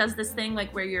 Everyone does this thing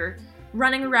like where you're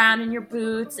running around in your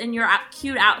boots, in your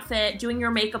cute outfit, doing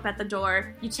your makeup at the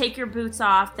door. You take your boots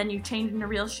off, then you change into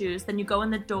real shoes, then you go in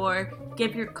the door,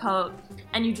 give your coat,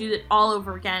 and you do it all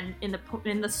over again in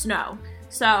the snow.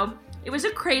 So it was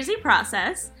a crazy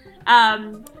process.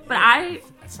 But That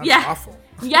sounds awful.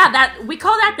 Yeah, that we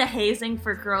call that the hazing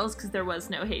for girls because there was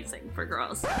no hazing for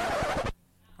girls.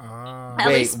 At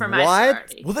Wait, least for my what?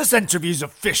 sorority. Well, this interview's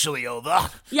officially over.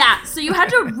 Yeah, so you had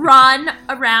to run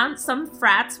around. Some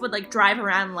frats would like drive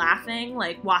around laughing,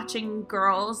 like watching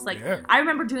girls. Like Yeah. I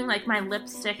remember doing like my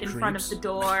lipstick in front of the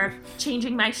door,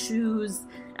 changing my shoes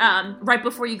right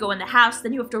before you go in the house.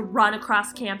 Then you have to run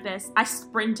across campus. I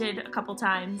sprinted a couple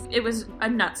times. It was a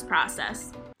nuts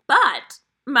process. But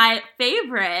my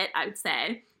favorite, I would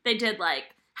say, they did like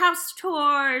house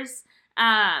tours.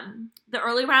 The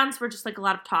early rounds were just like a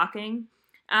lot of talking.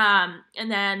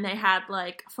 And then they had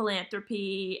like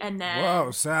philanthropy and then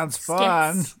Whoa, sounds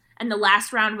fun. skits. And the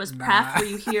last round was prep where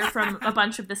you hear from a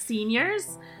bunch of the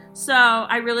seniors. So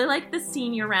I really like the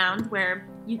senior round where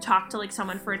you talk to like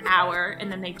someone for an hour and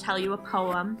then they tell you a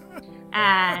poem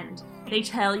and they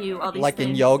tell you all these Like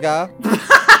things. in yoga?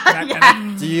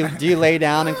 Yeah. Do you lay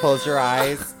down and close your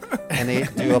eyes and they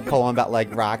do a poem about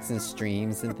like rocks and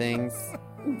streams and things?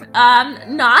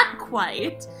 Not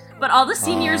quite. But all the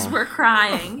seniors were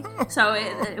crying. So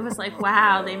it was like,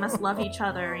 wow, they must love each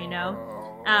other, you know?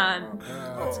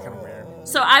 That's kind of weird.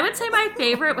 So I would say my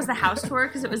favorite was the house tour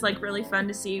because it was like really fun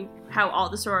to see how all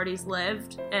the sororities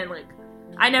lived. And like,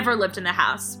 I never lived in the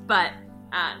house, but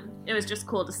it was just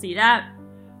cool to see that.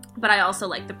 But I also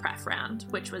liked the pref round,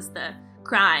 which was the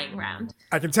crying round.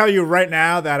 I can tell you right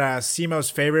now that Simo's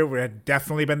favorite would have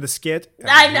definitely been the skit.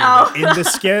 I know. In the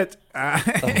skit,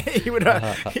 he would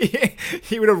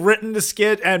have written the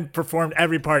skit and performed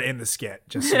every part in the skit.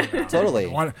 Just so you know.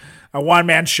 Totally. A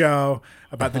one-man show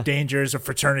about the dangers of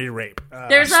fraternity rape.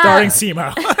 There's starring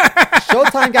Simo.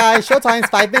 Showtime, guys. Showtime's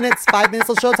 5 minutes. 5 minutes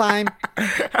till showtime.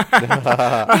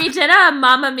 We did a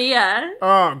Mamma Mia.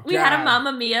 Oh, We had a God.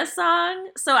 Mamma Mia song,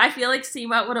 so I feel like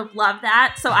Simo would have loved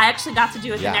that. So I actually got to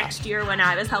do it Yeah. the next year when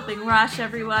I was helping Rush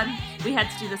everyone. We had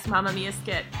to do this Mamma Mia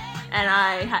skit, and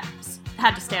I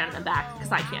had to stand in the back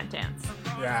because I can't dance.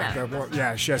 Yeah, So-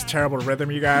 yeah, she has terrible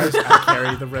rhythm, you guys. I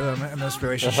carry the rhythm in this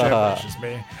relationship. It's just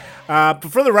me. But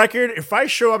for the record, if I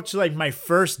show up to like my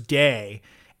first day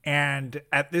and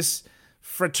at this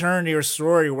fraternity or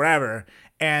sorority or whatever,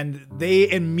 and they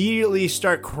immediately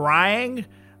start crying,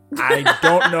 I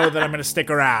don't know that I'm gonna stick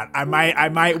around. I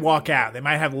might walk out. They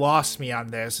might have lost me on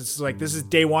this. It's like, this is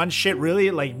day one shit,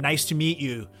 really? Like, nice to meet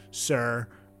you, sir,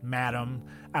 madam.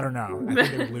 I don't know. I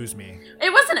think they would lose me.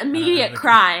 It wasn't immediate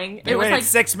crying. They It was waited like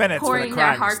 6 minutes for the pouring their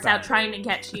crying to hearts start. out, trying to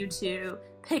get you to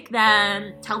pick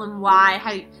them, tell them why,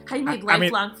 how you make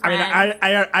lifelong friends.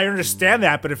 I understand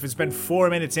that, but if it's been 4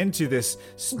 minutes into this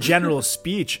general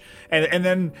speech, and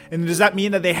then does that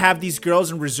mean that they have these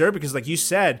girls in reserve? Because like you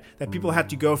said, that people have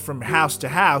to go from house to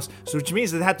house, so which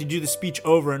means that they have to do the speech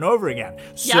over and over again.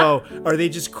 So are they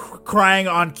just crying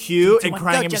on cue and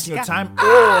crying every single time?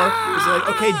 Or is it like,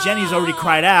 okay, Jenny's already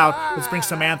cried out, let's bring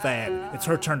Samantha in. It's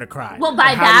her turn to cry. Well,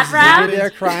 by And how that does- round- Maybe they're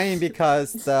crying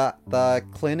because the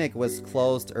clinic was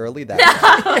closed early that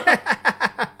day.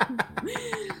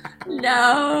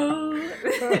 No.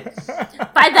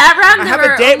 By that round, I there have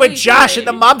were a date with only Josh three. and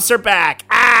the mumps are back.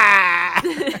 Ah!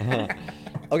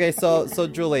 Okay, so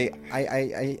Julie,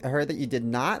 I heard that you did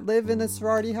not live in a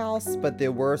sorority house, but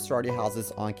there were sorority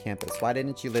houses on campus. Why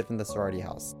didn't you live in the sorority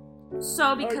house?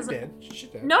 So because Oh, you did. She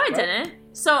did. no, I Right? didn't.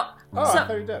 So Oh, I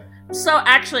thought you did. So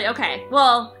actually, okay.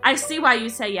 Well, I see why you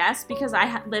say yes, because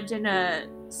I lived in a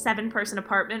 7-person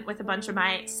apartment with a bunch of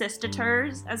my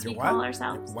sisters, as we What? call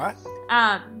ourselves. What?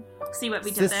 See what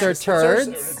we did Sister there?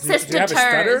 turds? Do you have a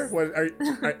stutter? Sisters.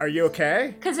 What, are you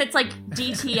okay? Because it's like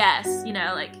DTS,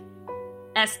 like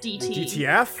SDT.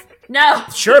 DTF? No.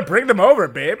 Sure, bring them over,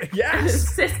 babe.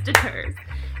 Yes. Sisters.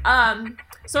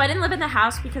 So I didn't live in the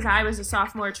house because I was a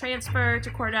sophomore transfer to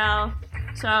Cornell.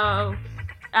 So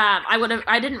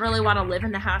I didn't really want to live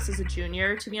in the house as a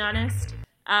junior, to be honest.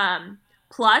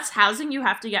 Plus, housing you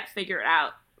have to get figured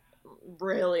out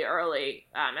really early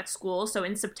at school. So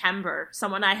in September,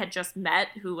 someone I had just met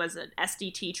who was an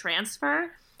SDT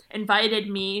transfer invited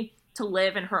me to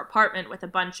live in her apartment with a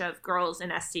bunch of girls in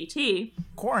SDT.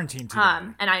 Quarantine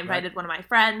together. And I invited one of my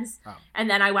friends. Oh. And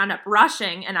then I wound up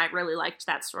rushing, and I really liked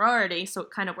that sorority. So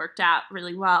it kind of worked out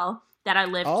really well that I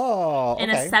lived in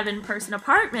a 7-person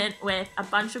apartment with a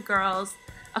bunch of girls.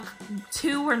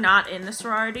 2 were not in the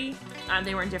sorority.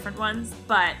 They were in different ones,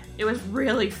 but it was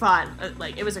really fun.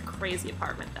 It was a crazy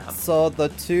apartment, though. So the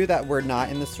 2 that were not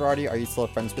in the sorority, are you still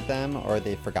friends with them, or are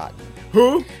they forgotten?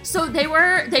 Who? So they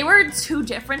were 2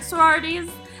 different sororities,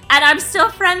 and I'm still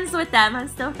friends with them.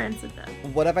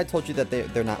 What if I told you that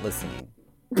they're not listening?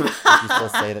 Would you still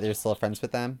say that you're still friends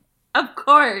with them? Of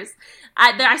course.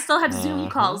 I still have Zoom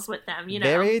calls with them,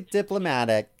 Very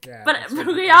diplomatic. Yeah, But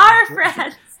we are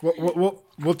friends.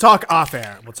 We'll talk off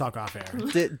air.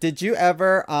 Did you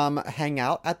ever hang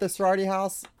out at the sorority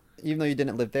house, even though you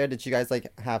didn't live there? Did you guys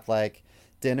have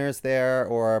dinners there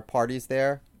or parties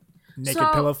there?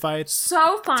 Naked pillow fights.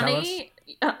 So funny.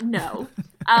 No.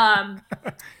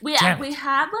 We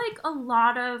had a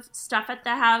lot of stuff at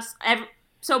the house.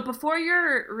 So before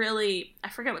you're really, I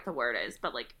forget what the word is,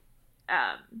 but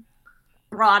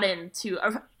brought into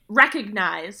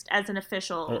recognized as an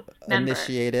official member.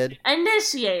 Initiated,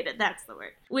 that's the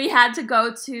word. We had to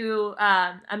go to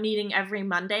a meeting every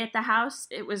Monday at the house.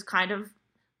 It was kind of,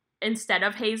 instead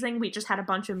of hazing, we just had a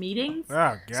bunch of meetings. Oh,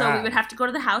 God. So we would have to go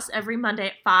to the house every Monday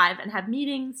at 5 and have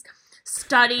meetings,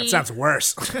 study. That sounds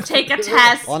worse. Take a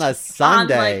test. On a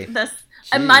Sunday.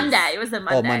 A Monday. It was a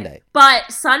Monday. Oh, Monday.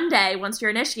 But Sunday, once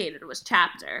you're initiated, was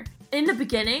chapter. In the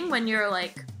beginning, when you're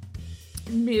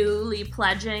newly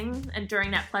pledging, and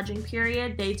during that pledging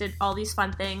period, they did all these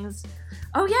fun things.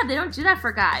 Oh yeah, they don't do that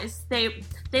for guys. They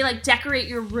decorate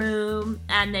your room,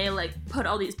 and they put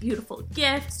all these beautiful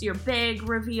gifts. Your big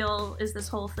reveal is this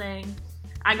whole thing.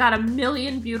 I got a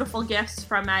million beautiful gifts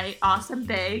from my awesome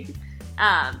big,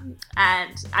 and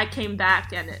I came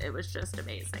back, and it was just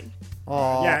amazing.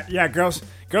 Aww. Yeah, girls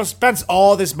spends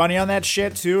all this money on that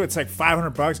shit too. It's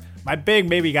 $500. My big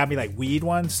maybe got me weed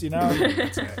once,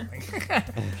 That's it.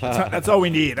 That's all we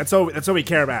need. That's all we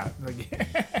care about.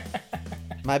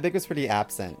 My big was pretty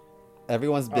absent.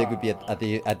 Everyone's big would be at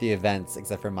the events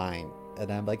except for mine.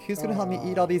 And I'm like, who's gonna help me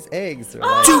eat all these eggs? They're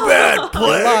like, Too bad,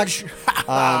 "Good luck."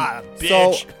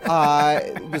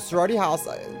 bitch. The sorority house,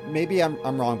 maybe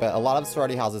I'm wrong, but a lot of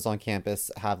sorority houses on campus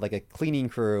have a cleaning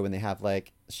crew, and they have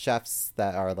chefs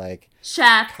that are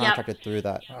chef contracted through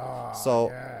that.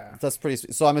 That's pretty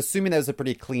sweet. So I'm assuming that was a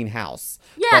pretty clean house.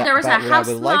 Yeah, there was a house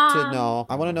I would like to know.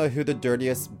 I want to know who the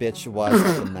dirtiest bitch was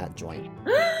in that joint.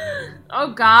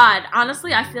 Oh God,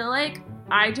 honestly, I feel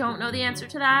I don't know the answer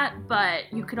to that,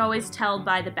 but you could always tell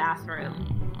by the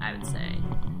bathroom, I would say.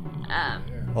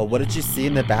 Well, what did you see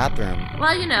in the bathroom?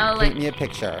 Well, Paint me a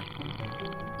picture.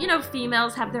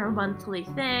 Females have their monthly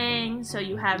thing, so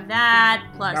you have that,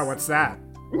 plus... Oh, what's that?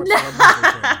 What's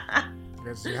the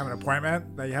because you have an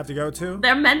appointment that you have to go to?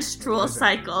 Their menstrual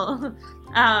cycle.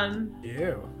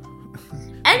 Ew.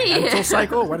 Menstrual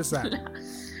cycle? What is that?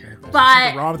 But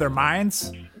something wrong with their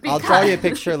minds? I'll draw you a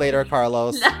picture later,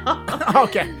 Carlos. No.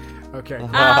 Okay.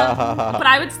 But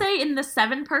I would say in the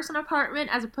 7-person apartment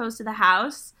as opposed to the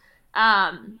house,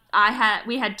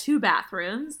 we had 2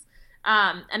 bathrooms,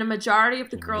 and a majority of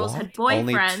the girls had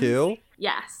boyfriends. Only 2?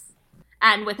 Yes.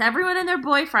 And with everyone and their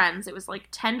boyfriends, it was like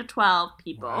 10 to 12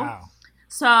 people. Wow.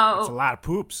 So that's a lot of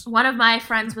poops. One of my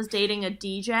friends was dating a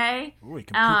DJ. Ooh, he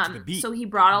can poop to the beat. So he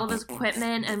brought all of his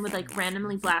equipment and would like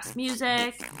randomly blast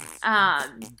music.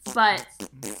 But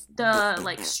the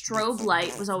like strobe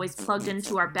light was always plugged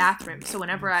into our bathroom. So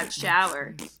whenever I would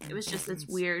shower, it was just this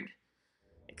weird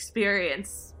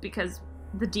experience because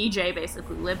the DJ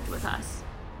basically lived with us.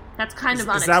 That's kind of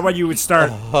Is that when you would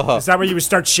start? Is that when you would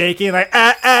start shaking like? The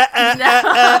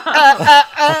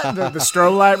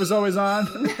strobe light was always on.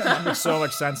 That makes so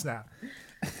much sense now.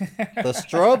 The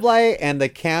strobe light and the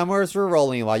cameras were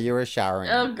rolling while you were showering.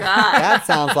 Oh God, that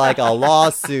sounds like a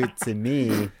lawsuit to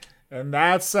me. And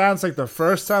that sounds like the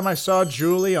first time I saw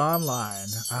Julie online.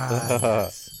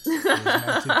 Yes. It was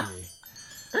meant to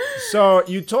be. So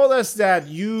you told us that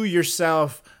you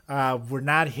yourself were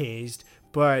not hazed,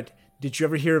 but did you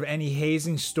ever hear of any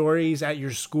hazing stories at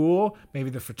your school? Maybe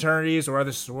the fraternities or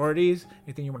other sororities?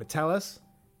 Anything you want to tell us?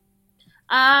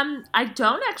 I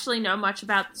don't actually know much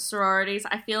about the sororities.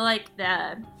 I feel like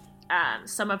the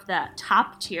some of the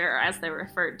top tier, as they're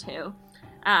referred to,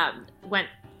 went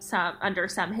under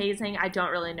some hazing. I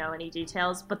don't really know any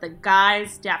details, but the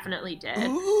guys definitely did.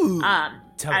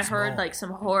 I heard like some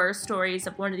horror stories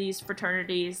of one of these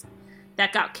fraternities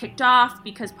that got kicked off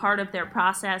because part of their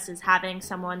process is having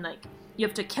someone like you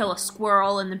have to kill a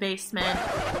squirrel in the basement.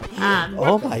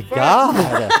 Oh my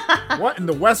God! What in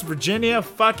the West Virginia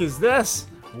fuck is this?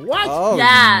 What? Oh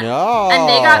yeah. No! And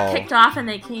they got kicked off and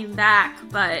they came back,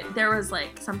 but there was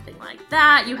like something like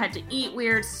that. You had to eat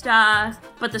weird stuff,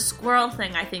 but the squirrel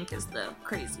thing I think is the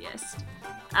craziest.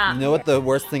 You know what the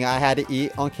worst thing I had to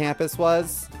eat on campus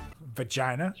was?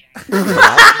 Vagina.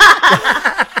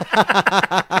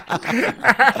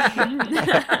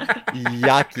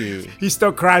 Yucky. He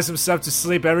still cries himself to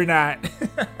sleep every night.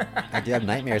 I do have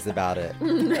nightmares about it.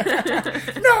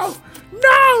 No!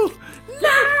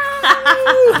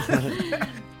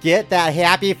 Get that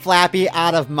happy flappy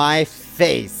out of my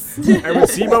face. And when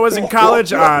Zemo was in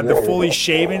college, the fully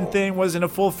shaven thing was in a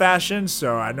full fashion,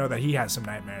 so I know that he had some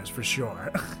nightmares for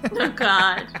sure. Oh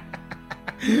God.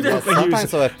 Sometimes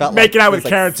so it felt making like out with it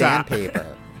was Carrot like Top.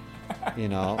 sandpaper. You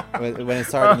know, when it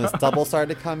started, when this double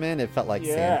started to come in, it felt like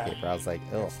sandpaper. I was like,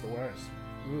 ugh. That's the worst.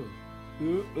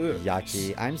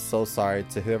 Yucky. I'm so sorry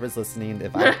to whoever's listening.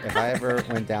 If I ever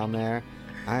went down there,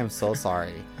 I am so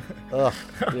sorry. Ugh.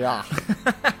 Yeah.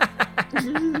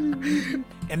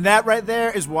 And that right there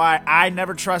is why I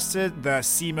never trusted the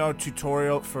Zemo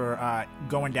tutorial for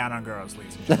going down on girls,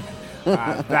 ladies and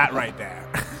gentlemen. That right there.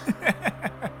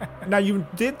 Now, you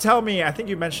did tell me, I think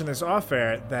you mentioned this off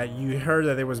air, that you heard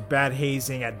that there was bad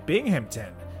hazing at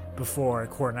Binghamton before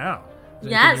Cornell. Is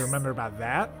there anything you remember about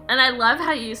that? And I love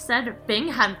how you said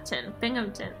Binghamton.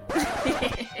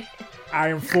 I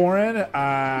am foreign.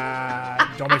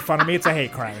 Don't make fun of me. It's a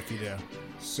hate crime if you do.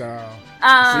 So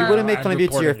we wouldn't make fun of you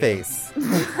to your face.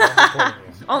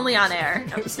 Only on air.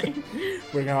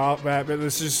 We're gonna all, but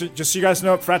this is just so you guys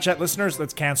know, Frat Chat listeners,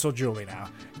 let's cancel Julie now.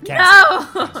 No,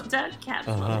 don't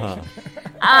cancel me.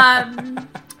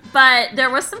 But there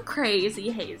was some crazy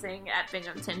hazing at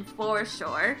Binghamton for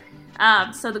sure.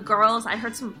 So the girls, I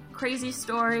heard some crazy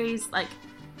stories. Like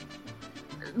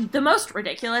the most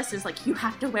ridiculous is like you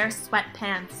have to wear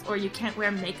sweatpants or you can't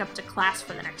wear makeup to class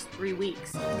for the next 3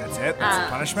 weeks. That's it? That's the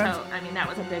punishment? So, I mean, that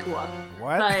was a big one.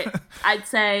 What? But I'd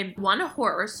say one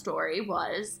horror story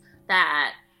was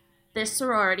that this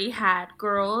sorority had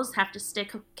girls have to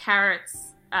stick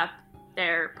carrots up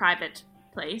their private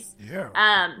place. Yeah.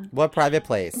 What private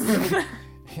place?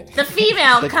 The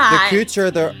female kind. The cooch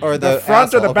or the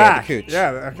front asshole? or the back? The cooch.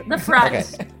 Yeah. The front.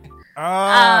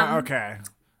 Okay. Okay.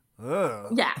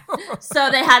 Ugh. Yeah.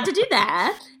 So they had to do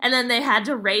that, and then they had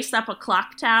to race up a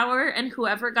clock tower, and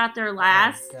whoever got there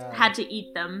last had to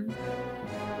eat them.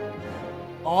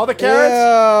 All the carrots?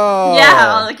 Ew. Yeah,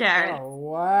 all the carrots. Oh,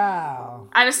 wow.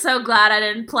 I was so glad I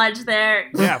didn't pledge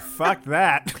there. Yeah, fuck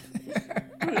that.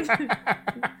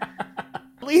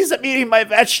 Please, I'm eating my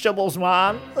vegetables,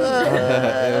 Mom. Ew,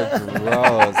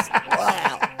 gross.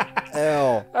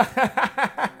 Ew.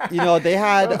 You know, they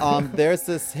had there's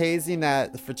this hazing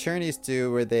that the fraternities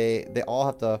do where they all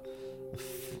have to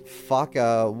fuck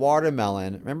a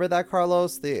watermelon. Remember that,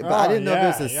 Carlos? But I didn't know if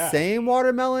it was the same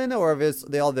watermelon or if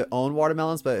they all their own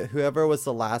watermelons. But whoever was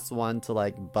the last one to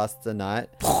like bust a nut,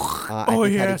 I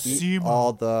think had to eat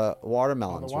all the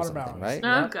watermelons or something, right?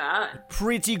 Oh god,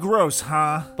 pretty gross,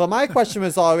 huh? But my question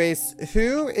was always,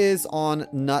 who is on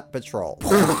nut patrol?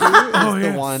 Who is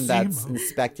the one that's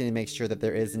inspecting to make sure that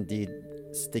there is indeed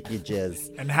sticky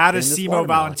jizz? And how does Simo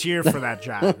volunteer for that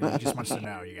job? He just wants to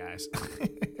know, you guys.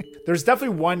 There's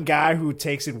definitely one guy who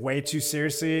takes it way too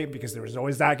seriously, because there was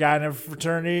always that guy in a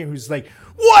fraternity who's like,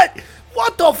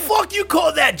 What the fuck you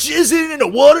call that jizzing in a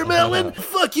watermelon?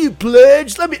 Fuck you,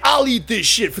 pledge. I'll eat this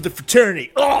shit for the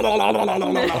fraternity.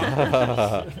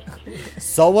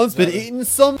 Someone's been eating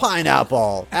some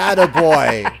pineapple.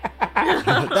 Attaboy.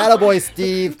 Attaboy,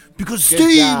 Steve. Because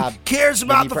Steve cares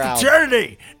about the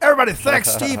fraternity. Everybody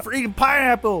thanks Steve for eating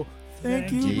pineapple.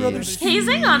 Thank you, brother Steve.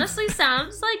 Hazing honestly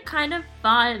sounds like kind of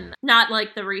fun. Not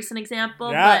like the recent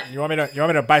example. Yeah, but you want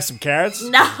me to buy some carrots?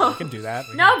 No, we can do that.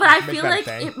 No, but I feel like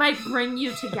it might bring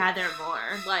you together more.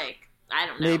 Like, I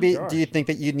don't know. Maybe. Do you think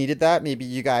that you needed that? Maybe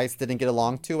you guys didn't get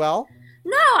along too well.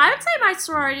 No, I would say my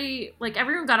sorority, like,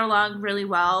 everyone got along really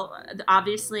well.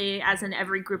 Obviously, as in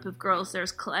every group of girls,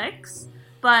 there's cliques.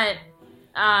 But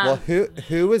well,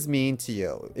 who was mean to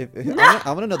you? I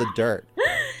want to know the dirt.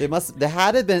 There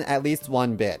had to have been at least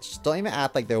one bitch. Don't even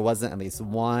act like there wasn't at least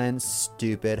one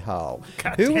stupid hoe.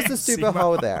 Who was the stupid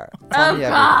hoe there? Oh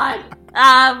God.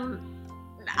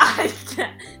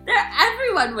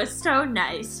 Everyone was so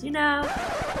nice, you know.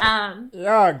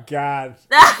 Oh God.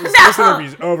 This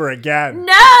interview's over again.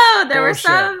 No, there were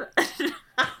some.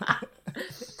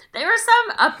 There were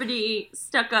some uppity,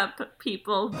 stuck-up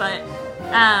people, but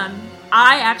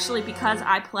I actually, because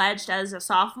I pledged as a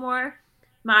sophomore,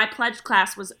 my pledge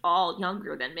class was all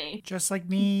younger than me. Just like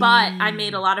me. But I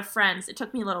made a lot of friends. It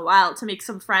took me a little while to make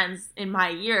some friends in my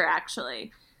year,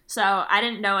 actually. So I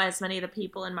didn't know as many of the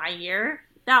people in my year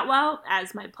that well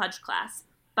as my pledge class.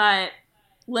 But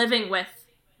living with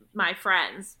my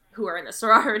friends who are in the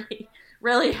sorority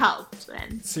really helped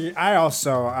then. See, I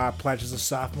also pledged as a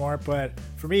sophomore, but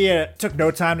for me, it took no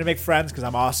time to make friends because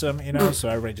I'm awesome, you know, so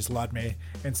everybody just loved me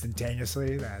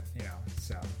instantaneously.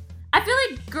 So. I feel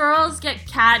like girls get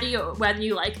catty when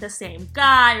you like the same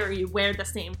guy or you wear the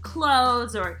same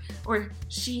clothes or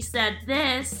she said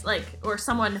this, like, or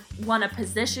someone won a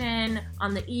position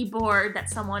on the e-board that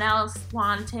someone else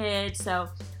wanted. So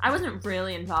I wasn't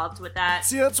really involved with that.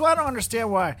 See, that's why I don't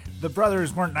understand why the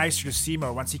brothers weren't nicer to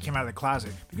Simo once he came out of the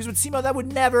closet. Because with Simo, that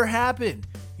would never happen.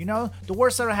 You know, the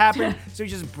worst that would happen is they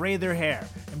just braid their hair.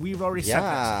 And we've already said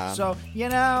this. So, you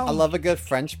know. I love a good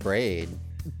French braid.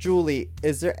 Julie,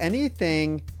 is there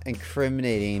anything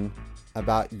incriminating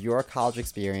about your college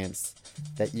experience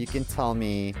that you can tell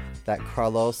me that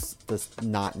Carlos does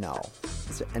not know?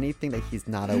 Is there anything that he's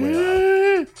not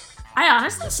aware of? I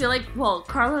honestly feel like,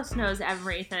 Carlos knows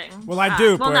everything. Well, I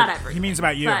do, but not everything. He means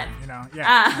about you, but, you know?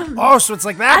 Yeah. So it's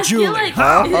like that, Julie. I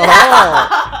feel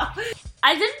like,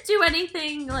 I didn't do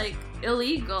anything, like,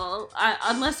 illegal,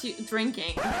 unless you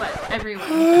drinking, but everyone,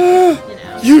 you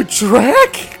know. You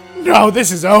drank? No,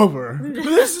 this is over.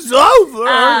 This is over.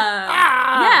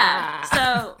 Yeah.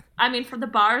 So, I mean, for the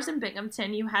bars in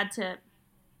Binghamton, you had to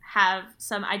have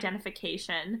some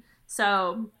identification.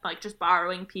 So, like, just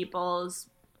borrowing people's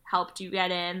helped you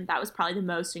get in. That was probably the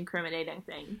most incriminating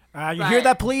thing. You hear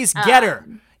that, please? Get her.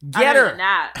 Get her. Than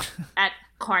that, at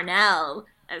Cornell,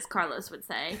 as Carlos would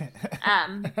say,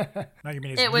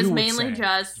 it was mainly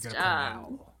just,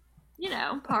 you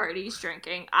know, parties,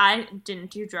 drinking. I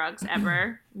didn't do drugs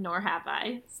ever, nor have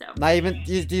I. So not even.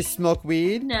 Do you smoke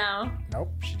weed? No.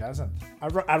 Nope, she doesn't.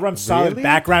 I run solid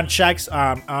background checks.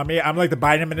 I'm like the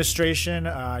Biden administration.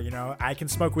 You know, I can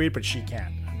smoke weed, but she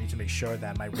can't. I need to make sure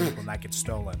that my weed will not get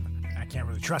stolen. I can't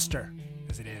really trust her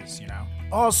as it is, you know.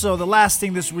 Also, the last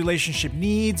thing this relationship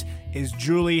needs is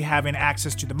Julie having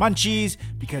access to the munchies,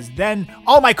 because then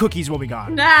all my cookies will be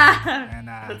gone. And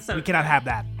we cannot have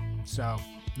that. So,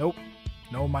 nope.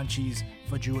 No munchies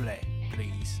for Julie,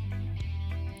 please.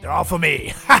 They're all for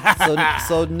me.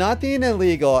 so nothing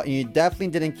illegal, and you definitely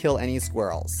didn't kill any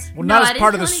squirrels. Well, not as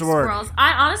part of the sorority.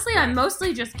 I'm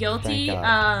mostly just guilty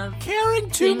of caring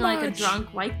too being much. like a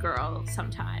drunk white girl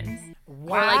sometimes.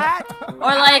 What? Or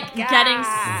like getting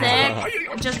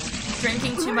sick, just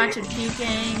drinking too much and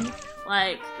puking.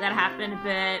 Like, that happened a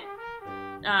bit.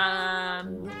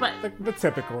 But the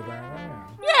typical then.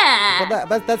 Yeah.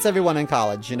 But that's everyone in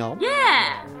college, you know.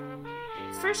 Yeah.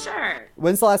 For sure.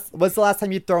 When's the last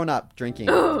time you've thrown up drinking?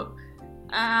 Ooh.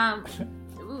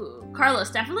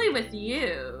 Carlos, definitely with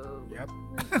you. Yep.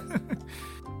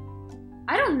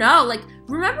 I don't know. Like,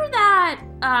 remember that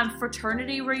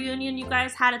fraternity reunion you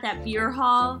guys had at that beer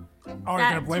hall? Oh, you're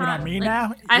gonna blame it on me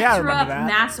now? I threw up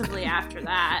massively after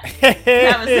that.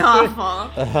 That was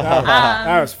awful.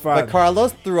 That was fun. But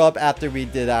Carlos threw up after we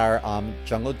did our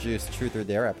Jungle Juice Truth or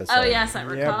Dare episode. Oh yes, I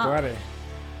recall. Yeah, buddy.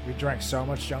 We drank so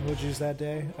much Jungle Juice that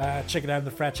day. Check it out in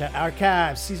the Frat Chat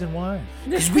Archives, Season 1.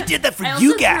 Because we did that for I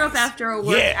you also guys. threw up after a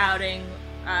work outing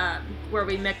where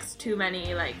we mixed too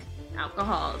many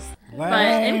alcohols. Lame.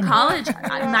 But in college,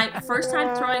 my first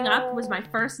time throwing up was my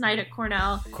first night at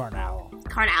Cornell.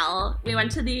 We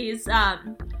went to these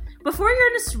before you're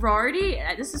in a sorority.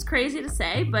 This is crazy to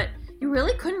say, but you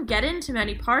really couldn't get into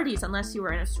many parties unless you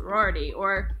were in a sorority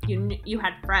or you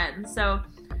had friends. So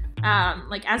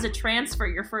as a transfer,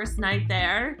 your first night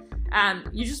there,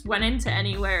 you just went into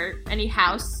any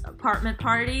house apartment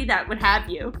party that would have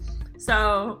you.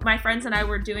 So my friends and I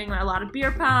were doing a lot of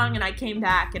beer pong, and I came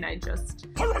back and I just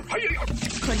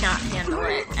could not handle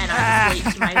it, and I was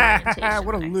late to my orientation.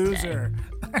 What a loser!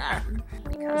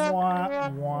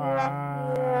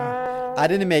 I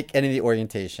didn't make any of the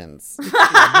orientations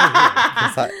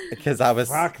because I was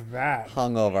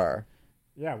hungover.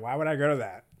 Yeah, why would I go to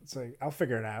that? It's like, I'll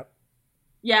figure it out.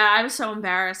 Yeah, I was so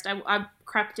embarrassed. I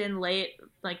crept in late,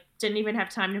 didn't even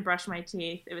have time to brush my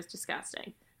teeth. It was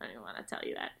disgusting. I don't even want to tell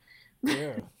you that.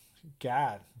 Ew.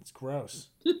 God, it's gross.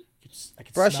 I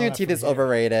can Brushing smell your that teeth from is here.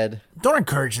 overrated. Don't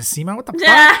encourage this, Seema. What the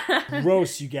fuck?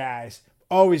 Gross, you guys.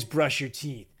 Always brush your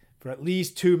teeth for at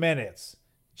least 2 minutes.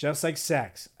 Just like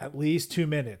sex, at least 2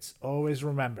 minutes. Always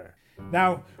remember.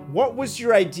 Now, what was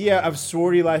your idea of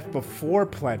sorority life before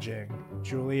pledging,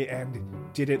 Julie, and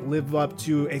did it live up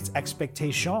to its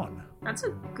expectation? That's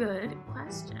a good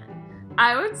question.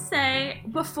 I would say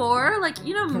before,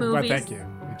 movies. Well, thank you.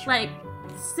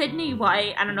 Sydney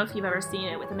White, I don't know if you've ever seen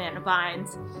it with Amanda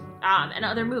Bynes, and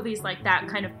other movies like that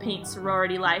kind of paint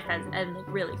sorority life as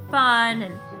really fun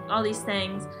and all these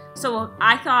things. So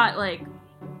I thought,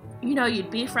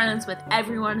 you'd be friends with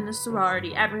everyone in the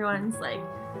sorority. Everyone's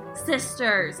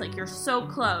sisters, you're so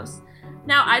close.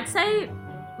 Now, I'd say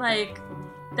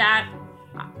that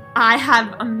I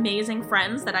have amazing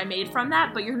friends that I made from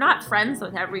that, but you're not friends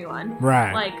with everyone.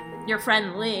 Right. You're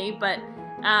friendly, but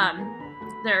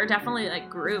there are definitely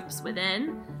groups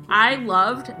within.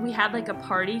 We had a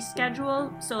party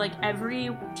schedule. So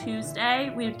every Tuesday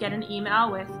we would get an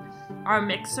email with our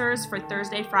mixers for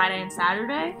Thursday, Friday, and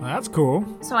Saturday. Well, that's cool.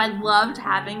 So I loved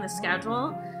having the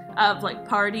schedule of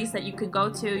parties that you could go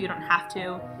to. You don't have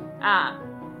to.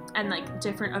 And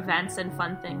different events and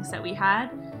fun things that we had.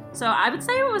 So I would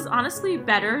say it was honestly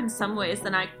better in some ways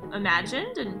than I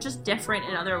imagined and just different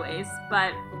in other ways.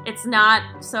 But it's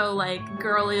not so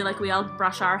girly, we all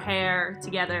brush our hair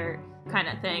together kind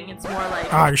of thing. It's more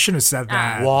Oh, you shouldn't have said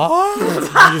that. What? You're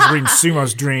just reading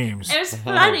Sumo's dreams. It was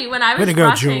funny when I was Way to go,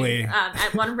 watching Julie.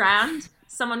 At one round,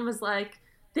 someone was like,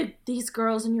 these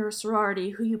girls in your sorority,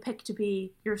 who you pick to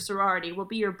be your sorority, will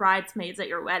be your bridesmaids at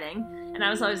your wedding. And I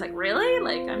was always like,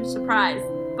 really? I'm surprised.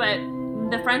 But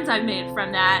the friends I've made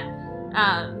from that,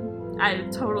 I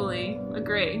totally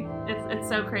agree. It's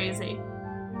so crazy.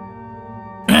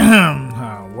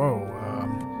 Whoa.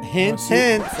 Hint,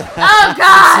 hint. Oh,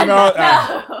 God!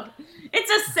 No! It's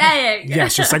a saying.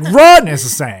 Yes, just run is a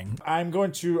saying. I'm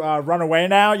going to run away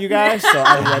now, you guys, so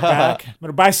I'll be right back. I'm going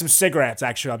to buy some cigarettes,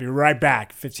 actually. I'll be right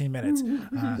back. 15 minutes.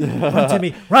 Run,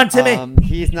 Timmy. Run, Timmy.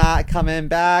 He's not coming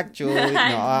back, Julie.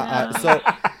 No,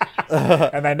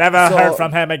 and I never heard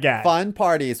from him again. Fun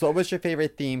parties. What was your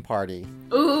favorite theme party?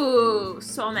 Ooh,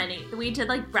 so many. We did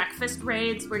breakfast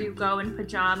raids where you go in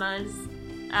pajamas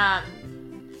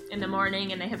in the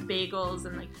morning and they have bagels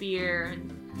and beer.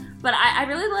 But I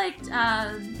really liked...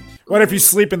 what if you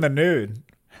sleep in the nude?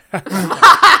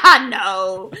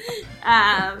 No.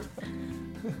 I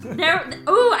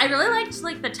really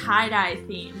liked the tie-dye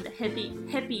theme, the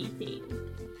hippie theme.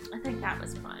 I think that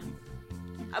was fun.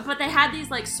 But they had these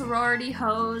sorority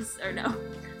hoes, or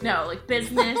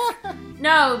business.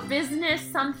 Business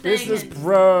something. Business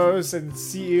bros and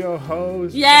CEO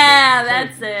hoes. Yeah,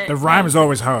 that's it. The rhyme is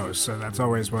always hoes, so that's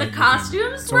always what. The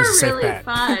costumes were really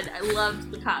fun. I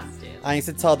loved the costumes. I used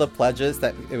to tell the pledges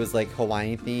that it was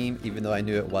Hawaiian theme, even though I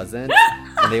knew it wasn't.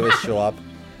 And they would show up.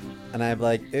 And I'd be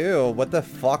like, ew, what the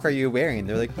fuck are you wearing?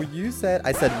 They're like, well, you said...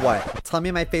 I said, what? Tell me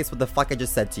in my face what the fuck I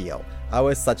just said to you. I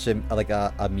was such a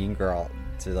mean girl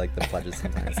to the pledges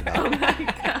sometimes. Oh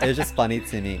my God. It was just funny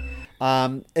to me.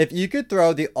 If you could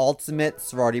throw the ultimate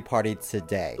sorority party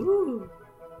today,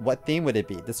 what theme would it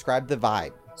be? Describe the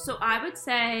vibe. So I would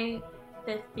say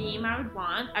the theme I would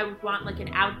want an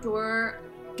outdoor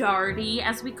darty,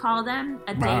 as we call them,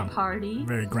 a day party.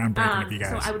 Very groundbreaking of you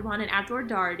guys. So I would want an outdoor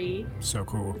darty. So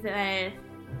cool. With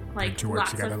like two words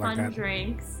lots together of like fun that.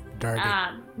 drinks.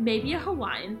 Darty. Maybe a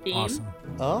Hawaiian theme. Awesome.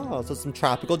 Oh, so some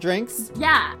tropical drinks?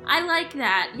 Yeah, I like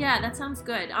that. Yeah, that sounds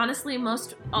good. Honestly,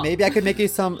 Maybe I could make you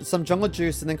some jungle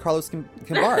juice and then Carlos can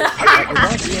barf.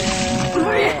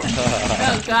 Yeah.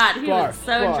 Oh God, he was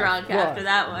so drunk after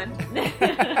that one.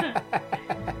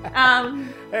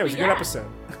 Hey, it was a good episode.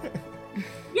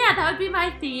 Yeah, that would be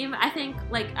my theme. I think,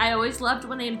 like, I always loved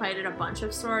when they invited a bunch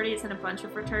of sororities and a bunch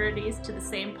of fraternities to the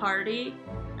same party.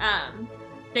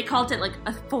 They called it like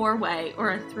a 4-way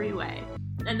or a 3-way,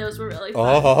 and those were really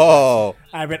fun. Oh,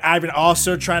 I've been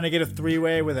also trying to get a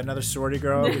 3-way with another sorority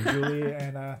girl, with Julie,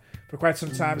 and for quite some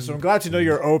time. So I'm glad to know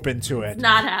you're open to it.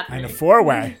 Not happening. And a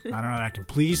 4-way. I don't know if I can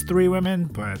please 3 women,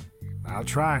 but I'll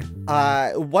try.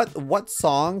 What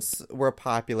songs were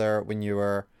popular when you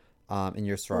were in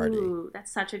your sorority? Ooh,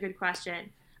 that's such a good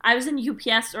question. I was in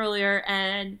UPS earlier,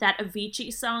 and that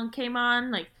Avicii song came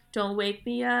on, like, don't wake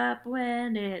me up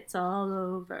when it's all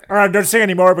over. All right, don't sing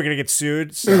anymore. We're going to get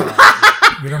sued. So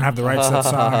we don't have the rights to that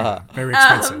song. Very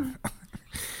expensive.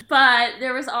 But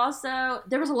there was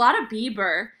a lot of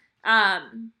Bieber.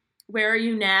 Where Are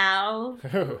You Now?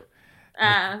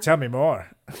 Tell me more.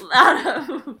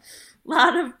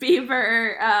 Lot of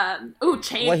Bieber.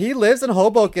 Chain. Well, he lives in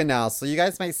Hoboken now, so you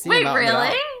guys might see him out. Wait,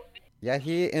 really? Yeah,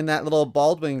 he and that little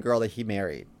Baldwin girl that he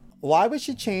married. Why would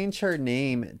she change her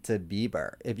name to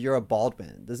Bieber if you're a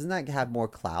Baldwin? Doesn't that have more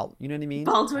clout? You know what I mean?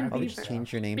 Baldwin Why would Bieber. you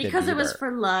change your name to Bieber? Because it was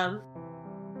for love.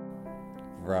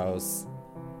 Gross.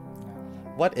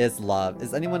 What is love?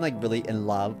 Is anyone like really in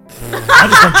love? I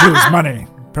just want Julie's money,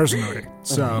 personally.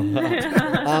 So,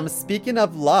 speaking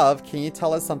of love, can you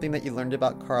tell us something that you learned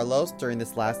about Carlos during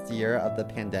this last year of the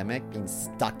pandemic, being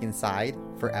stuck inside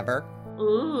forever?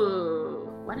 Ooh,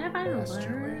 what have I learned?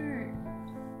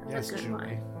 Julie. That's a good Julie.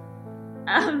 one.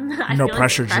 I No feel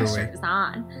pressure, like the pressure Julie. is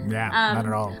on. Yeah, not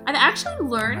at all. I've actually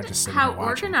learned just sitting how here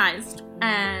watching. organized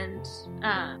and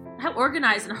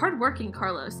hardworking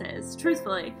Carlos is.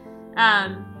 Truthfully,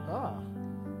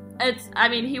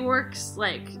 he works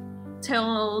like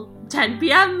till 10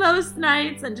 p.m. most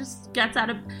nights and just gets out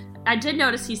of. I did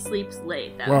notice he sleeps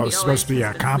late though. Whoa, He it's supposed to be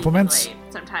always has been compliments? sleeping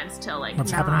late, sometimes till like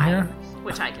What's 9, happening here?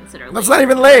 which I consider late. That's not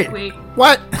even late. Week.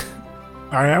 What?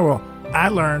 All right, well, I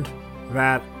learned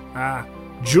that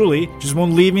Julie just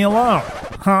won't leave me alone.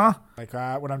 Huh? Like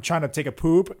when I'm trying to take a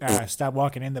poop, stop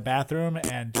walking in the bathroom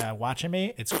and watching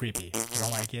me. It's creepy. You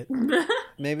don't like it?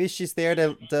 Maybe she's there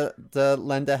to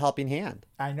lend a helping hand.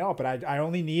 I know, but I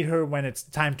only need her when it's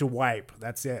time to wipe.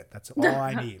 That's it. That's all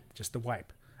I need. Just to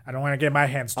wipe. I don't want to get my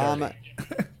hands dirty.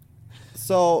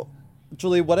 So,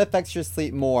 Julie, what affects your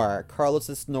sleep more?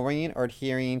 Carlos' snoring or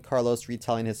hearing Carlos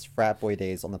retelling his frat boy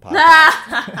days on the podcast?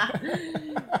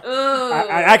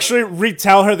 I actually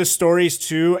retell her the stories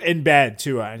too in bed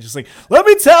too. I'm just like, let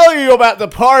me tell you about the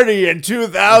party in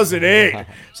 2008.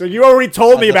 So you already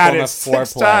told me about it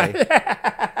 6 times.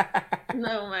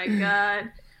 Oh my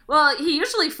god. Well, he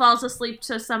usually falls asleep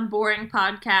to some boring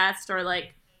podcast or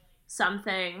like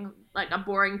something like a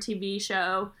boring TV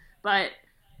show, but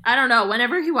I don't know.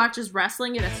 Whenever he watches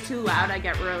wrestling and it's too loud, I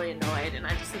get really annoyed, and I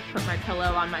just like, put my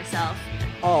pillow on myself.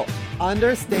 Oh,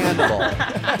 understandable.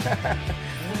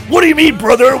 What do you mean,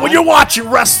 brother? When you're watching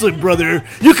wrestling, brother,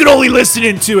 you can only listen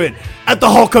into it at the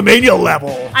Hulkamania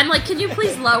level. I'm like, can you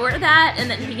please lower that? And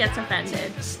then he gets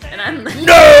offended, and I'm like,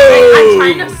 No! I'm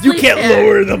trying to sleep You can't there.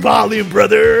 lower the volume,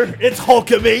 brother. It's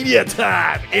Hulkamania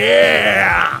time.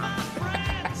 Yeah!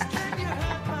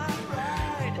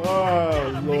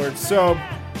 Oh, Lord. So,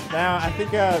 now I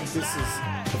think this is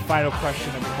the final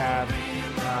question that we have,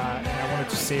 and I wanted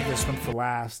to save this one for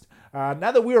last.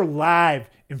 Now that we are live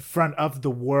in front of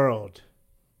the world,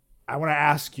 I want to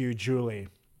ask you, Julie,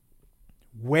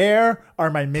 where are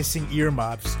my missing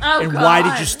earmuffs, and why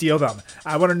did you steal them?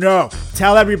 I want to know.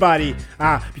 Tell everybody,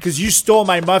 because you stole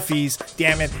my muffies,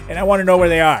 damn it, and I want to know where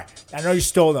they are. I know you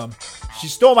stole them. She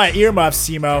stole my earmuffs,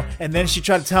 Simo, and then she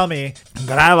tried to tell me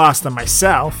that I lost them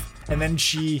myself. And then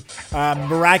she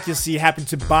miraculously happened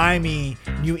to buy me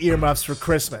new earmuffs for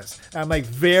Christmas. I'm like,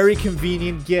 very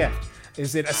convenient gift.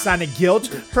 Is it a sign of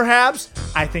guilt, perhaps?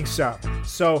 I think so.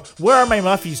 So, where are my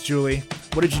muffies, Julie?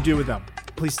 What did you do with them?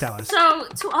 Please tell us. So,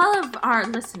 to all of our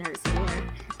listeners here,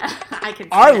 I can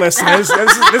Our listeners.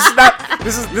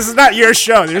 This is not your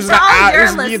show. This is all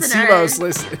your me and listeners. Simo's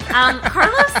listen.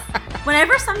 Carlos,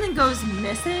 whenever something goes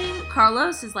missing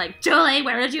Carlos is like, Julie,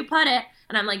 where did you put it?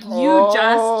 And I'm like, you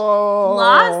just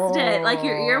lost it. Like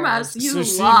your earmuffs, you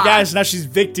lost. See, guys, now she's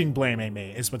victim blaming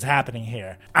me is what's happening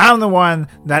here. I'm the one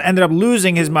that ended up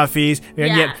losing his muffies,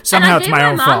 and yet somehow it's my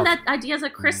own fault. I gave my mom that idea as a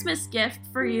Christmas gift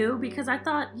for you because I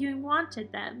thought you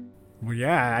wanted them. Well,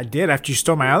 yeah, I did after you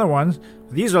stole my other ones.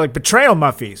 These are like betrayal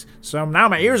muffies. So now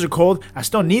my ears are cold. I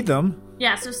still need them.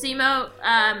 Yeah, so Simo,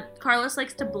 Carlos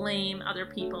likes to blame other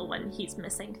people when he's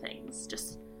missing things.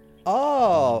 Just.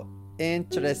 Oh,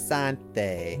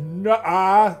 interessante.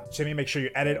 Jimmy, make sure you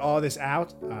edit all this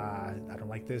out. I don't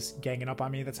like this ganging up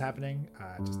on me that's happening.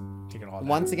 Just take it all down.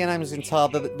 Once again, I'm just going to tell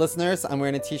the listeners I'm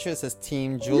wearing a t-shirt that says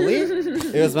Team Julie.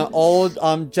 It was my old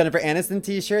Jennifer Aniston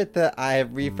t-shirt that I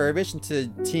have refurbished into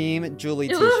Team Julie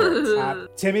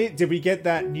t-shirt. Timmy, did we get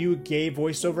that new gay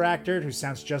voiceover actor who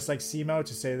sounds just like Simo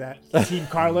to say that Team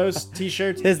Carlos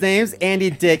t-shirt? His name's Andy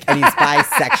Dick, and he's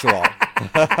bisexual.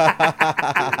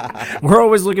 We're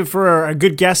always looking for a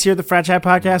good guest here at the Frat Chat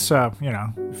Podcast, so,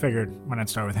 figured why not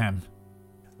start with him.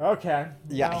 Okay.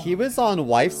 Yeah, he was on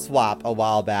Wife Swap a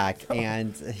while back,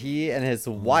 and he and his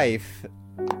wife,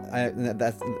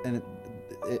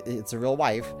 it's a real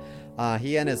wife,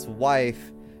 he and his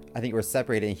wife, I think, were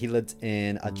separated, and he lived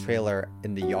in a trailer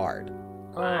in the yard,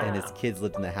 and his kids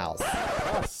lived in the house.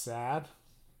 That's sad.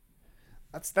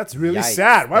 That's really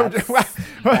sad.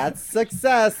 That's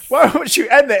success. Why would you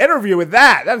end the interview with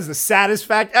that? That is the saddest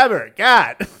fact ever.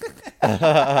 God.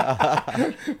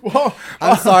 Well,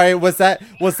 I'm sorry. Was that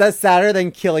sadder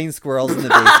than killing squirrels in the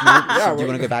basement? Do you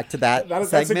want to go back to that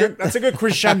segment? That's a good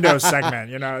crescendo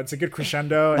segment. It's a good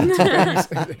crescendo. And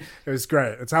it was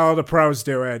great. That's how all the pros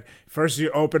do it. First,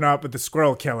 you open up with the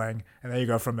squirrel killing, and then you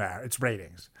go from there. It's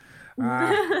ratings.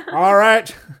 All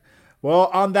right. Well,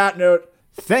 on that note,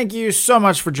 thank you so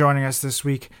much for joining us this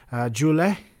week,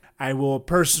 Julie. I will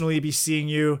personally be seeing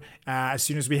you as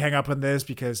soon as we hang up on this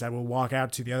because I will walk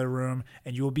out to the other room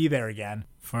and you will be there again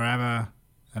forever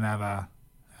and ever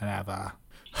and ever.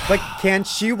 But can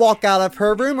she walk out of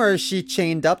her room, or is she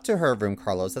chained up to her room,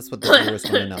 Carlos? That's what the viewers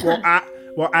want to know.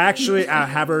 Well, I actually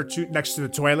have her next to the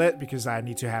toilet because I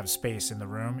need to have space in the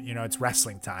room. It's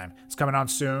wrestling time. It's coming on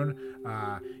soon,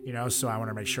 so I want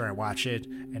to make sure I watch it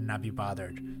and not be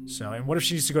bothered. So, and what if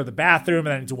she needs to go to the bathroom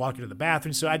and I need to walk her to the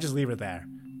bathroom? So I just leave her there.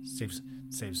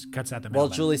 Saves, cuts out the middle. Well,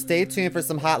 Julie, stay tuned for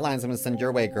some hotlines I'm going to send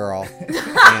your way, girl.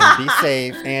 And be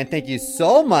safe. And thank you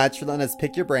so much for letting us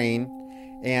pick your brain.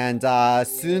 And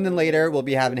soon and later, we'll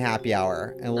be having happy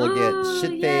hour. And we'll get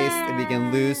shit-faced and we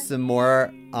can lose some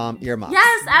more earmuffs.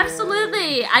 Yes,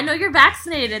 absolutely. I know you're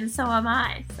vaccinated and so am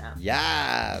I. So.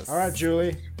 Yes. All right,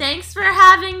 Julie. Thanks for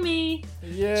having me.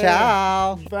 Yeah.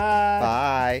 Ciao. Bye.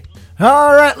 Bye.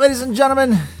 All right, ladies and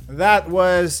gentlemen. That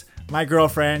was my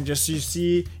girlfriend. Just so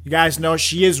you guys know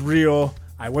she is real.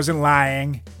 I wasn't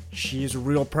lying. She is a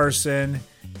real person.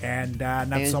 And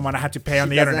not someone I had to pay on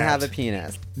the internet. She doesn't have a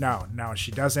penis. No,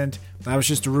 she doesn't. That was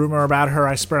just a rumor about her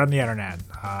I spread on the internet.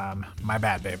 My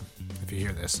bad, babe. If you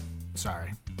hear this,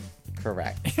 sorry.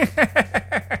 Correct.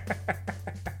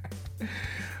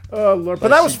 Oh, Lord. But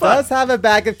that was fun. She does have a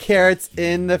bag of carrots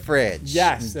in the fridge.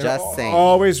 Yes. Just saying.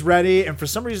 Always ready. And for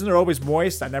some reason, they're always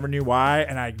moist. I never knew why.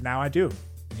 And now I do.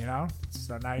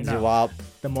 So now you know. Well,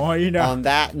 the more you know. On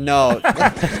that note.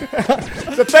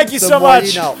 So thank you so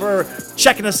much for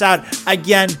checking us out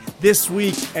again this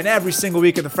week and every single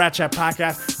week of the Frat Chat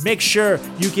Podcast. Make sure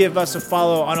you give us a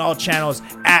follow on all channels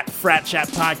at Frat Chat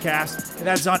Podcast. And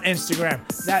that's on Instagram.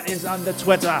 That is on the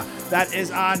Twitter. That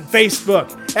is on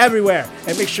Facebook. Everywhere.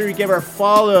 And make sure you give our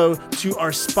follow to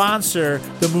our sponsor,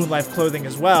 The Moonlife Clothing,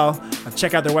 as well.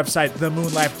 Check out their website,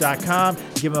 themoonlife.com.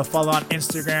 Give them a follow on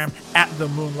Instagram at The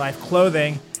Moonlife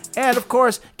Clothing. And, of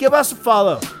course, give us a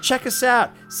follow. Check us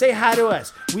out. Say hi to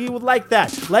us. We would like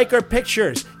that. Like our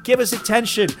pictures. Give us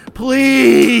attention.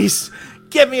 Please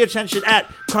give me attention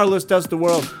at Carlos Does the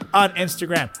World on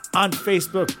Instagram, on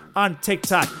Facebook, on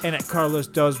TikTok, and at Carlos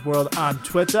Does World on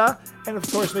Twitter. And, of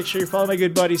course, make sure you follow my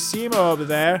good buddy Simo over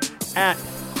there at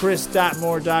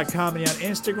chris.moore.comedy on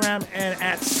Instagram and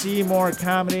at Seymour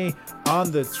Comedy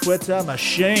on the Twitter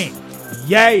machine.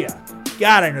 Yeah.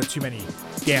 God, I know too many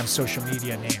damn social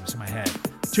media names in my head.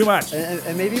 Too much.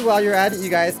 And maybe while you're at it, you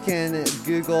guys can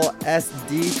Google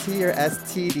SDT or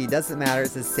STD. Doesn't matter.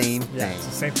 It's the same thing. Yeah, it's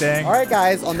the same thing. All right,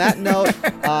 guys. On that note,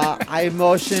 I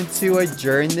motion to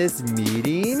adjourn this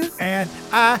meeting. And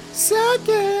I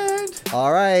second.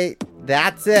 All right.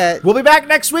 That's it. We'll be back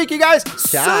next week, you guys.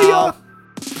 Ciao. See ya.